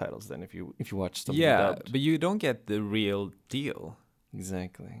read subtitles then if you watch something Yeah, dubbed. but you don't get the real deal.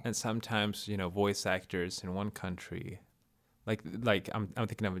 Exactly. And sometimes, voice actors in one country, like I'm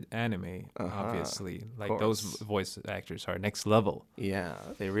thinking of anime, obviously. Like those course. voice actors are next level, Yeah,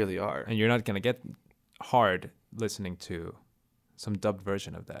 they really are. and you're not gonna get hard listening to some dubbed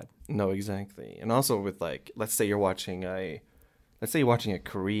version of that. No, exactly. And also with like, let's say you're watching a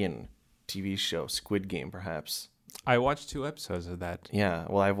Korean TV show, Squid Game, perhaps. I watched 2 episodes of that. Yeah,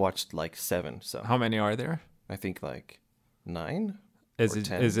 well, I've watched like 7, so How many are there? I think like 9 Is or it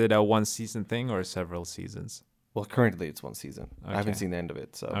 10. is it a 1 season thing or several seasons? Well, currently it's 1 season. I haven't Okay. seen the end of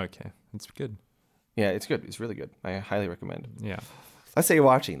it, so Okay, it's good. yeah, it's good. It's really good. I highly recommend. Yeah. Let's say you're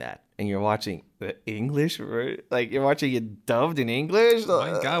watching that and you're watching the English, like you're watching it dubbed in English. Oh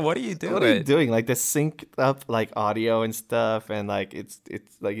my God, what are you doing? What are you doing? Like the synced up like audio and stuff, and like it's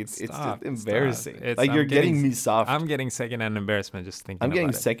Stop, just embarrassing. stop. Like I'm you're getting getting- me soft. I'm getting secondhand embarrassment just thinking I'm getting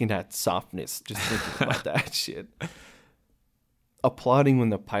about it. secondhand softness just thinking about that shit. Applauding when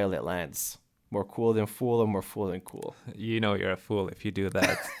the pilot lands. More cool than fool, or more fool than cool. You know you're a fool if you do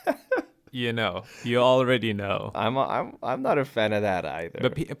that. You know. You already know. I'm not a fan of that either.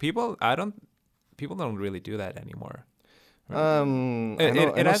 But people don't really do that anymore. I It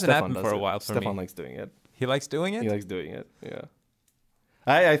know hasn't Stefan happened does for a it. while for Stefan me. likes doing it. He likes doing it? He likes doing it. Yeah.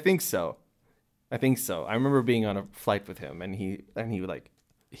 I think so. I think so. I remember being on a flight with him, and he like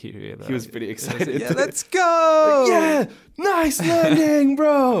He was pretty excited. Yeah, let's go. yeah, nice landing,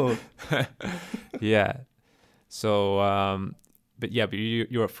 bro. Yeah. So, but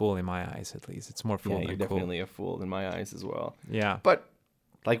you're a fool in my eyes, at least. It's more fool Yeah, than you're cool. definitely a fool in my eyes as well. Yeah. But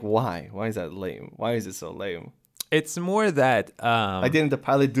like, why? Why is that lame? Why is it so lame? It's more that Like, didn't the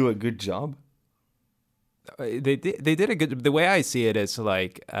pilot do a good job? they did a good. The way I see it is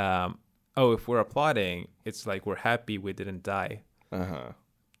like, if we're applauding, it's like we're happy we didn't die,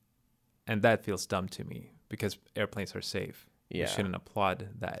 and that feels dumb to me because airplanes are safe. Yeah. We shouldn't applaud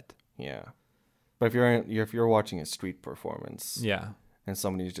that. Yeah. But if you're watching a street performance, Yeah. and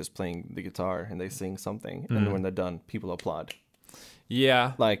somebody's just playing the guitar and they sing something, Mm. and when they're done, people applaud.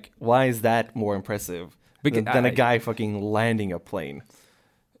 Yeah. Like, why is that more impressive than a guy fucking landing a plane?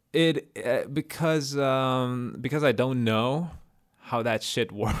 Because I don't know how that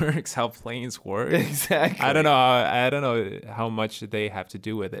shit works, how planes work. Exactly. I don't know how much they have to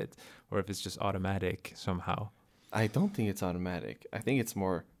do with it, or if it's just automatic somehow. I don't think it's automatic. I think it's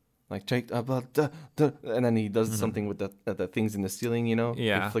more like check about the and then he does something with the things in the ceiling, you know?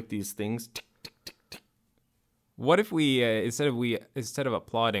 Yeah. They flick these things. What if we instead of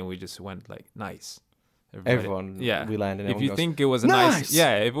applauding, we just went like nice. Everyone, yeah. we land and if everyone you goes, think it was a "Nice!"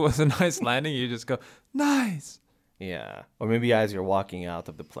 if it was a nice landing, you just go nice. Yeah. Or maybe as you're walking out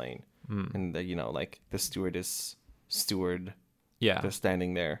of the plane, Mm. and the, like the steward, Yeah. they're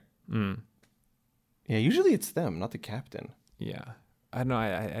standing there. Mm. Yeah, usually it's them, not the captain. Yeah. I don't know.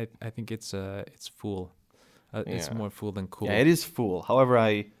 I think it's fool. It's Yeah. more fool than cool. Yeah, it is fool. However,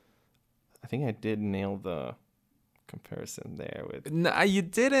 I think I did nail the comparison there with. No, you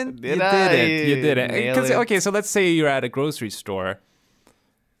didn't. Did you I didn't. You didn't. nail 'Cause, it? okay, so let's say you're at a grocery store,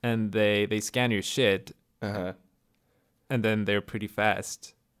 and they scan your shit, Uh-huh. and then they're pretty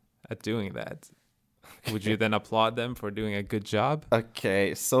fast at doing that. Would you then applaud them for doing a good job?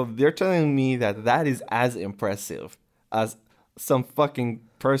 Okay, so they're telling me that is as impressive as some fucking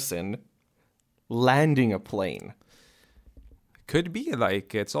person landing a plane. Could be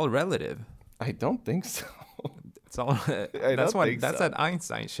like it's all relative. I don't think so. It's all. That's don't think that's so. that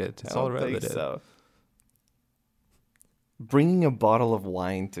Einstein shit. It's I all don't think relative. so. Bringing a bottle of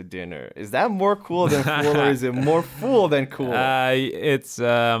wine to dinner, is that more cool than fool, or is it more fool than cool?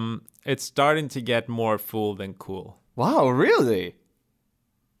 It's starting to get more fool than cool. Wow, really?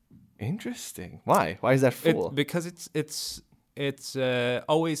 Interesting. Why? Why is that fool? Because it's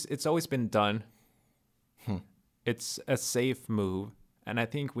always been done. It's a safe move, and I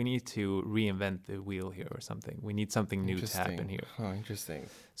think we need to reinvent the wheel here or something. We need something new to happen here. Oh, interesting.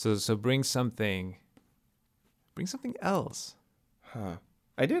 So bring something else. Huh.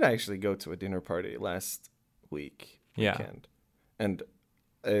 I did actually go to a dinner party last weekend. And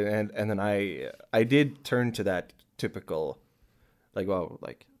then I did turn to that typical, like, well,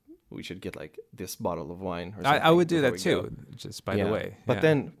 like we should get like this bottle of wine or something. I would do before that we go. too, just by the way. But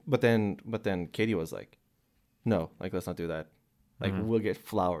Yeah. then Katie was like, no, like let's not do that. Like we'll get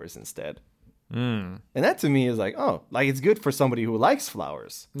flowers instead. Mm. And that to me is like, oh, like it's good for somebody who likes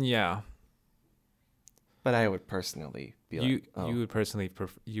flowers. Yeah. But I would personally be like, oh, you would personally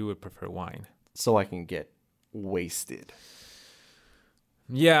you would prefer wine. so I can get wasted.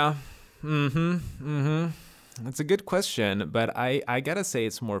 Yeah. That's a good question, but I gotta say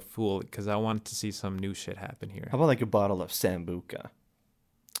it's more fool because I want to see some new shit happen here. How about like a bottle of Sambuca?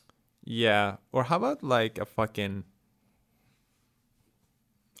 Yeah. Or how about like a fucking...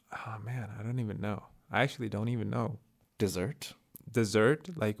 Oh, man, I don't even know. I actually don't even know. Dessert? Dessert?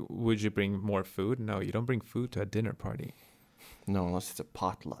 Like, would you bring more food? No, you don't bring food to a dinner party. No, unless it's a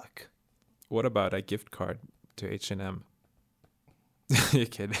potluck. What about a gift card to H&M? You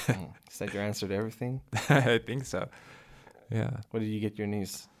kid. Is that your answer to everything? I think so. Yeah. What did you get your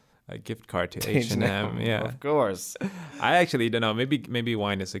niece? A gift card to H&M. Yeah. Of course. I actually don't know. Maybe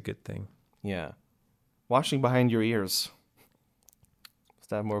wine is a good thing. Yeah. Washing behind your ears. Is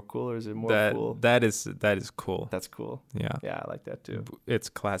that more cool or is it more cool? That is cool. That's cool. Yeah. Yeah, I like that too. It's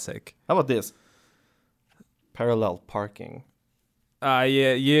classic. How about this? Parallel parking. Yeah,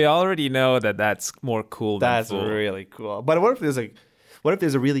 you already know that's more cool That's than full. really cool. But what if there's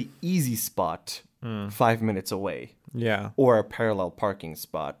a really easy spot 5 minutes away? Yeah. Or a parallel parking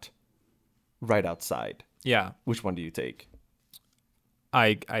spot right outside? Yeah. Which one do you take?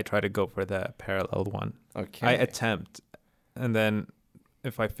 I try to go for the parallel one. Okay. I attempt, and then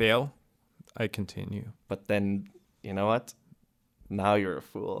if I fail, I continue. But then, you know what? Now you're a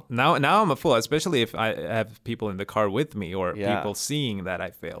fool. Now I'm a fool, especially if I have people in the car with me or Yeah. people seeing that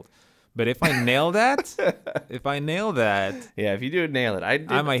I failed. But if I nail that, Yeah, if you do nail it,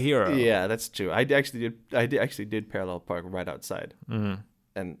 I'm a hero. Yeah, that's true. I actually did parallel park right outside,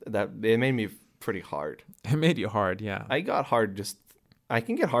 and that it made me pretty hard. It made you hard, yeah. I got hard. I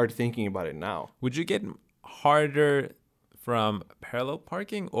can get hard thinking about it now. Would you get harder from parallel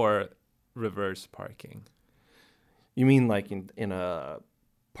parking or reverse parking? You mean like in a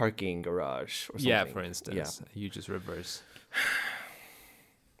parking garage or something? Yeah, for instance. Yeah. You just reverse.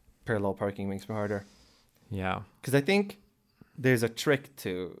 Parallel parking makes me harder. Yeah. Because I think there's a trick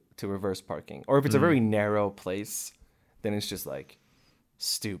to reverse parking. Or if it's a very narrow place, then it's just like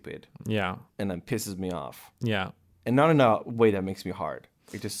stupid Yeah. and then pisses me off. Yeah. And not in a way that makes me hard.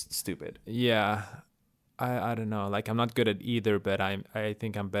 It's just stupid. Yeah. I don't know. Like I'm not good at either, but I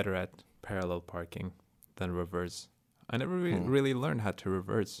think I'm better at parallel parking than reverse. I never really learned how to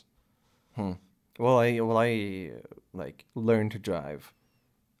reverse. Well, I like learned to drive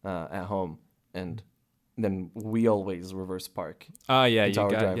at home, and then we always reverse park. Oh yeah, It's our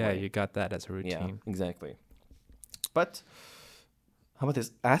driveway. you got that as a routine. Yeah, exactly. But how about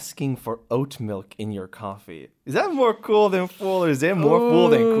this? Asking for oat milk in your coffee. Is that more cool than full, or is it more full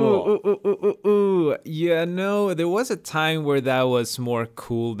than cool? Ooh. Yeah, no, there was a time where that was more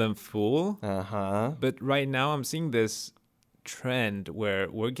cool than full. Uh-huh. But right now I'm seeing this trend where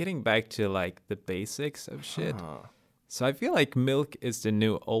we're getting back to like the basics of shit. So I feel like milk is the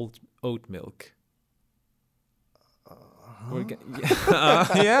new oat milk.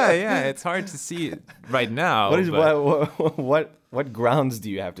 Yeah, it's hard to see it right now. What grounds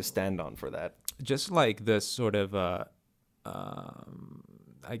do you have to stand on for that? Just like the sort of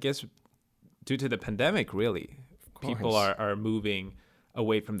I guess due to the pandemic, really, people are moving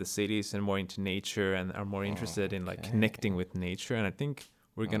away from the cities and more into nature and are more interested in like connecting with nature. And I think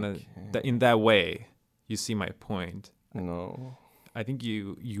we're gonna in that way. You see my point. No. I think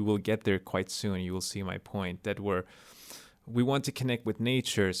you will get there quite soon. You will see my point that we want to connect with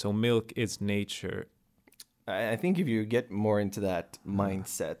nature. So milk is nature. I think if you get more into that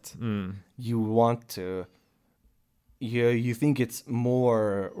mindset, you want to. You think it's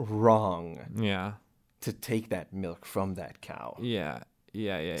more wrong. Yeah. To take that milk from that cow. Yeah.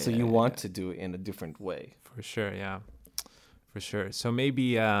 So you want to do it in a different way. For sure. Yeah. For sure. So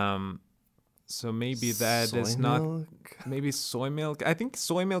maybe that soy is not milk? maybe soy milk. I think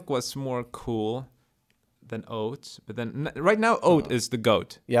soy milk was more cool than oat, but then right now oat is the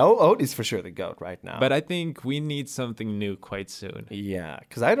goat. Yeah, oat is for sure the goat right now. But I think we need something new quite soon. Yeah,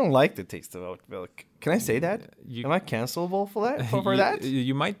 because I don't like the taste of oat milk. Can I say that? Am I cancelable for that? For that?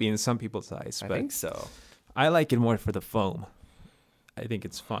 You might be in some people's eyes, I but think so. I like it more for the foam. I think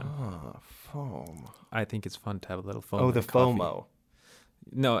it's fun. Foam. I think it's fun to have a little foam. Oh, in the coffee. FOMO.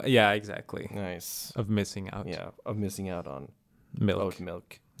 No, yeah, exactly. Nice. Of missing out. Yeah, of missing out on Milk. oat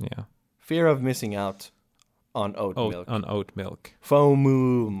milk. Yeah. Fear of missing out on oat milk. On oat milk.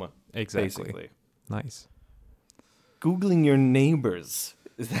 FOMO. Exactly. Basically. Nice. Googling your neighbors.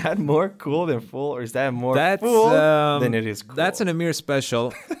 Is that more cool than full, or is that more That's, full than it is cool? That's an Amir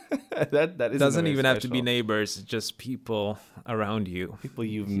special. that is Doesn't even have to be neighbors, just people around you. People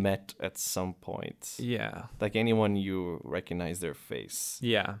you've met at some point. Yeah. Like anyone you recognize their face.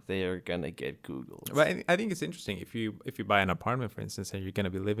 Yeah. They are gonna get Googled. But I think it's interesting if you buy an apartment, for instance, and you're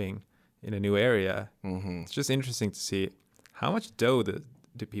gonna be living in a new area. Mm-hmm. It's just interesting to see how much dough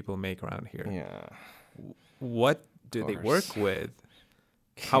do people make around here. Yeah. What do they work with?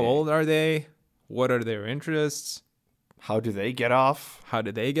 How old are they? What are their interests? How do they get off? How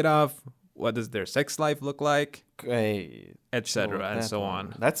do they get off? What does their sex life look like? Hey, Etc. and so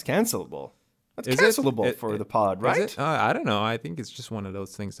on. That's cancelable. That's Is cancelable for the pod, right? Is it? I don't know. I think it's just one of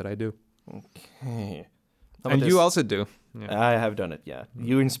those things that I do. Okay. And you also do. Yeah. I have done it, yeah.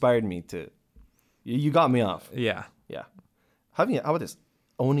 You inspired me to... You got me off. Yeah. Yeah. How about this?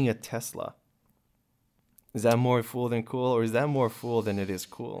 Owning a Tesla. Is that more fool than cool, or is that more fool than it is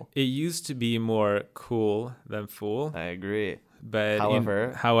cool? It used to be more cool than fool. I agree. But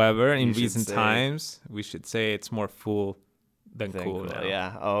however, in recent times, we should say it's more fool than cool now.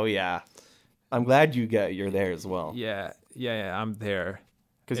 Yeah. Oh, yeah. I'm glad you're there as well. Yeah. I'm there.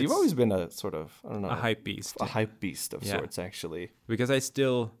 Because you've always been a sort of, I don't know. A hype beast. A hype beast of sorts, actually. Because I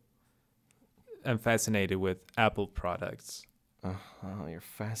still am fascinated with Apple products. You're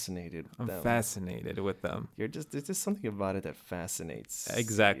fascinated with them. I'm fascinated with them. There's just something about it that fascinates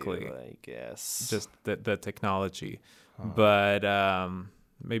exactly you, I guess. Just the technology. But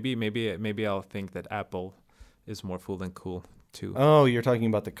maybe I'll think that Apple is more fool than cool too. Oh, you're talking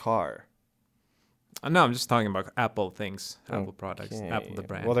about the car. No, I'm just talking about Apple things, Apple products, Apple the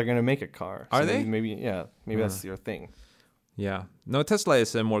brand. Well, they're gonna make a car. Are they? Maybe that's your thing. Yeah. No, Tesla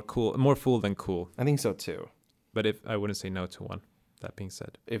is more fool than cool. I think so too. But if I wouldn't say no to one. That being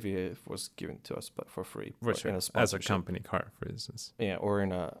said, if it was given to us but for free, sure. As a company car, for instance. Yeah, or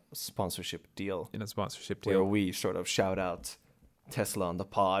in a sponsorship deal. Where we sort of shout out Tesla on the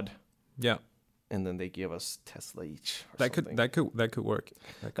pod. Yeah. And then they give us Tesla each. That could work.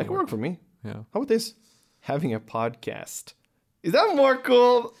 That could work for me. Yeah. How about this? Having a podcast. Is that more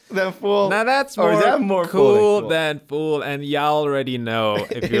cool than fool? Now that's more cool than fool, and y'all already know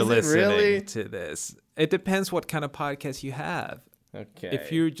if you're listening to this. It depends what kind of podcast you have. Okay.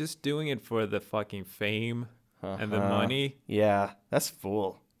 If you're just doing it for the fucking fame and the money, yeah, that's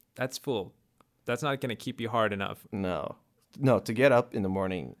fool. That's fool. That's not gonna keep you hard enough. No, to get up in the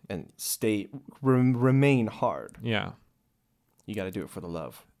morning and remain hard. Yeah, you got to do it for the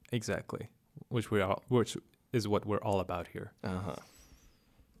love. Exactly. Which is what we're all about here.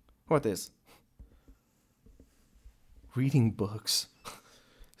 What is? Reading books.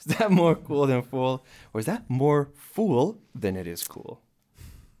 Is that more cool than fool? Or is that more fool than it is cool?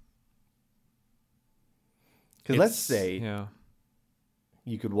 Because let's say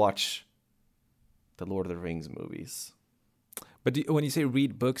you could watch the Lord of the Rings movies. But when you say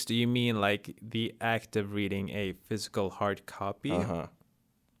read books, do you mean like the act of reading a physical hard copy?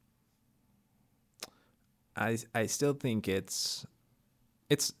 I still think it's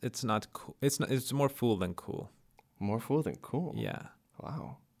not cool. It's more fool than cool. More fool than cool? Yeah.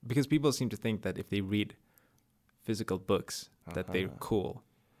 Wow. Because people seem to think that if they read physical books, that they're cool.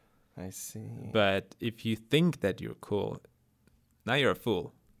 I see. But if you think that you're cool, now you're a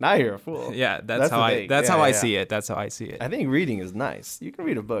fool. Yeah, that's how I see it. That's how I see it. I think reading is nice. You can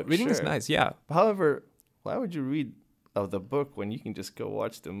read a book. Reading is nice, yeah. However, why would you read the book when you can just go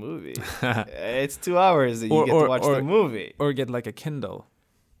watch the movie? It's 2 hours and you get to watch the movie. Or get like a Kindle.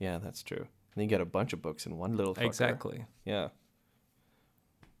 Yeah, that's true. And you get a bunch of books in one little fucker. Exactly. Yeah.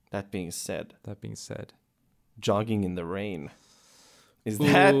 That being said, jogging in the rain. Is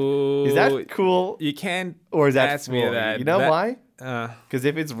that cool? You can't or is that ask me that. You know why? Because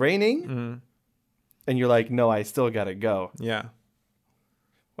if it's raining and you're like, no, I still gotta go. Yeah.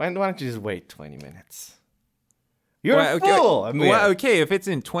 Why don't you just wait 20 minutes? You're a fool. Okay, if it's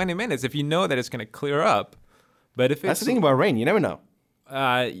in 20 minutes, if you know that it's gonna clear up, but if that's the thing about rain, you never know.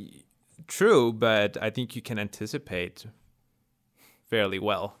 True, but I think you can anticipate fairly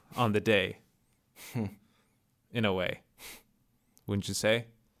well on the day. In a way. Wouldn't you say?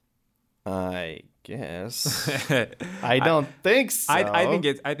 I guess. I don't think so.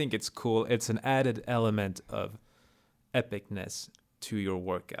 I think it's cool. It's an added element of epicness to your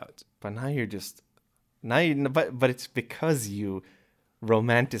workout. But but it's because you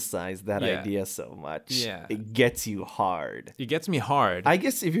romanticize that idea so much. Yeah. It gets you hard. It gets me hard. I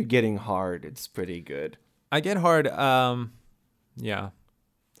guess if you're getting hard, it's pretty good. I get hard. Yeah.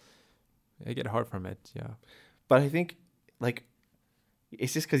 I get hard from it. Yeah. But I think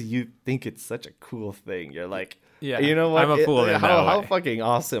it's just because you think it's such a cool thing. You're like, yeah, you know what? I'm a fool. How fucking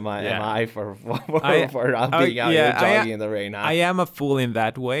awesome am I for being out here jogging in the rain? I am a fool in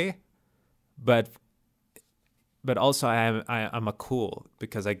that way, but also I'm a cool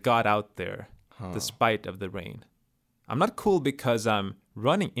because I got out there despite of the rain. I'm not cool because I'm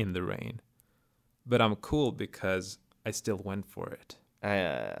running in the rain, but I'm cool because I still went for it.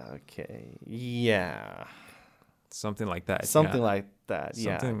 Okay. Yeah. Something like that. Something like that.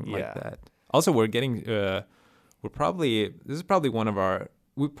 Also, we're getting. This is probably one of our.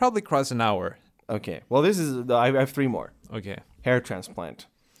 We probably crossed an hour. Okay. Well, I have 3 more. Okay. Hair transplant.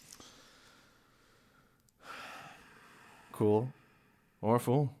 Cool or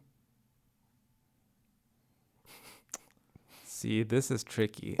fool? See, this is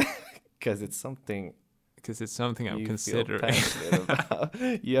tricky. Because it's something because it's something I'm You feel considering. passionate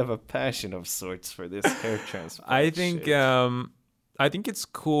about. You have a passion of sorts for this hair transplant. I think shit. I think it's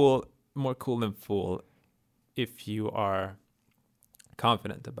cool, more cool than fool, if you are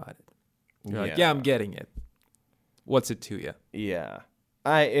confident about it. You're like, yeah, I'm getting it. What's it to you? Yeah.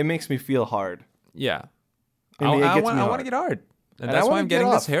 It makes me feel hard. Yeah. I mean, I want to get hard. And And that's I why wanna I'm get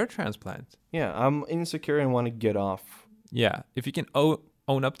getting this off. hair transplant. Yeah, I'm insecure and want to get off. Yeah. If you can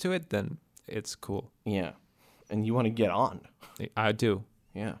own up to it, then it's cool. Yeah. And you want to get on. I do.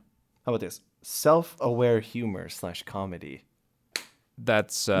 Yeah. How about this? Self-aware humor / comedy.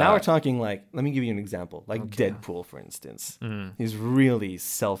 That's Now we're talking like, let me give you an example. Like Deadpool, for instance. He's really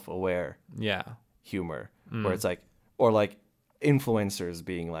self-aware yeah. humor where it's like, or like influencers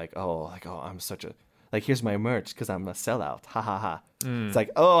being like, oh, I'm such a, like, here's my merch because I'm a sellout. Ha ha ha. It's like,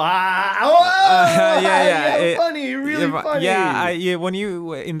 yeah, funny, really funny. Yeah, when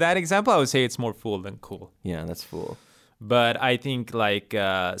you in that example, I would say it's more fool than cool. Yeah, that's fool. But I think like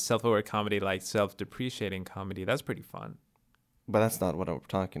self-aware comedy, like self-depreciating comedy, that's pretty fun. But that's not what I'm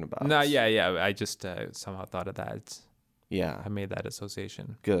talking about. No, yeah. I just somehow thought of that. Yeah, I made that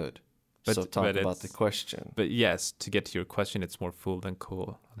association. good. But- So talk but about the it's- question. But yes, to get to your question, it's more fool than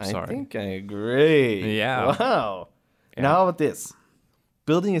cool. I'm sorry. I think I agree. Yeah. Wow. Yeah. Now how about this?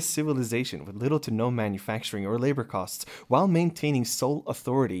 Building a civilization with little to no manufacturing or labor costs while maintaining sole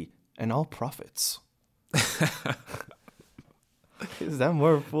authority and all profits. Is that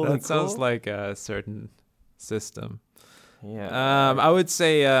more fool than That sounds cool? like a certain system. Yeah. I would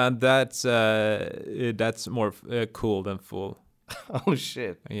say that's more cool than fool. Oh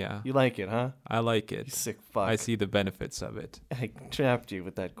shit. Yeah, You like it, huh? I like You it. sick fuck. I see the benefits of it. I trapped you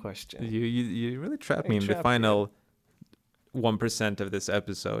with that question. You really trapped me in the trapped final 1% of this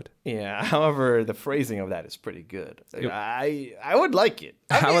episode. Yeah. However, the phrasing of that is pretty good. Yep. I would like it.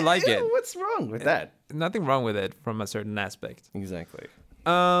 I would like it. What's wrong with that? Nothing wrong with it from a certain aspect. Exactly.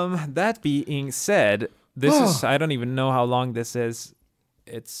 That being said, this is I don't even know how long this is.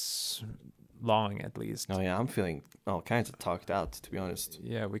 It's long at least. Oh yeah, I'm feeling all kinds of talked out, to be honest.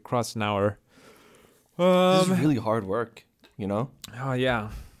 Yeah, we crossed an hour. This is really hard work, you know? Oh yeah,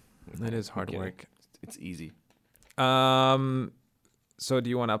 it is hard kidding. work. It's easy. So do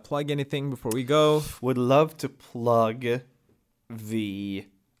you want to plug anything before we go? Would love to plug the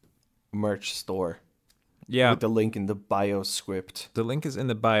merch store Yeah, with the link in the bio script. the link is in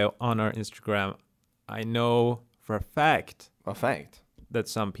the bio on our Instagram. I know for a fact A fact. that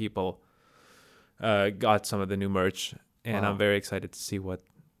some people got some of the new merch, and Wow. I'm very excited to see what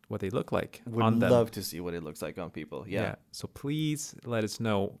they look like Would on them. love to see what it looks like on people. Yeah. So please let us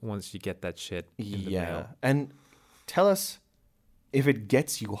know once you get that shit in the mail. And tell us if it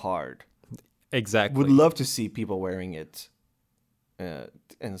gets you hard. Exactly. Would love to see people wearing it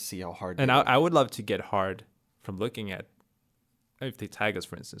and see how hard and they I would love to get hard from looking at if they tag us,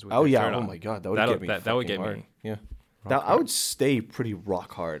 for instance. With Oh their yeah! shirt Oh on. my god, that would That'll- get me. that would fucking get hard. me. Yeah, rock I hard. would stay pretty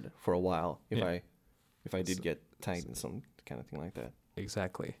rock hard for a while if Yeah. I did get tagged in some kind of thing like that.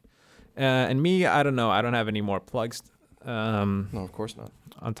 Exactly. And me, I don't know. I don't have any more plugs. No, of course not.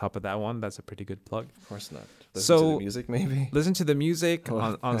 On top of that one, that's a pretty good plug. Of course not. Listen to So- the music, maybe. Listen to the music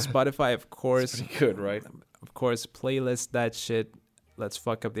on Spotify, of course. Pretty good, right? Of course, playlist that shit. Let's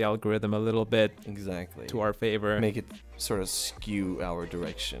fuck up the algorithm a little bit Exactly. to our favor. Make it sort of skew our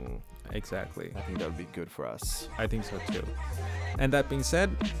direction. Exactly. I think that would be good for us. I think so too. And that being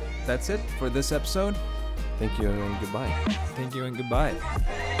said, that's it for this episode. Thank you and goodbye. Thank you and goodbye.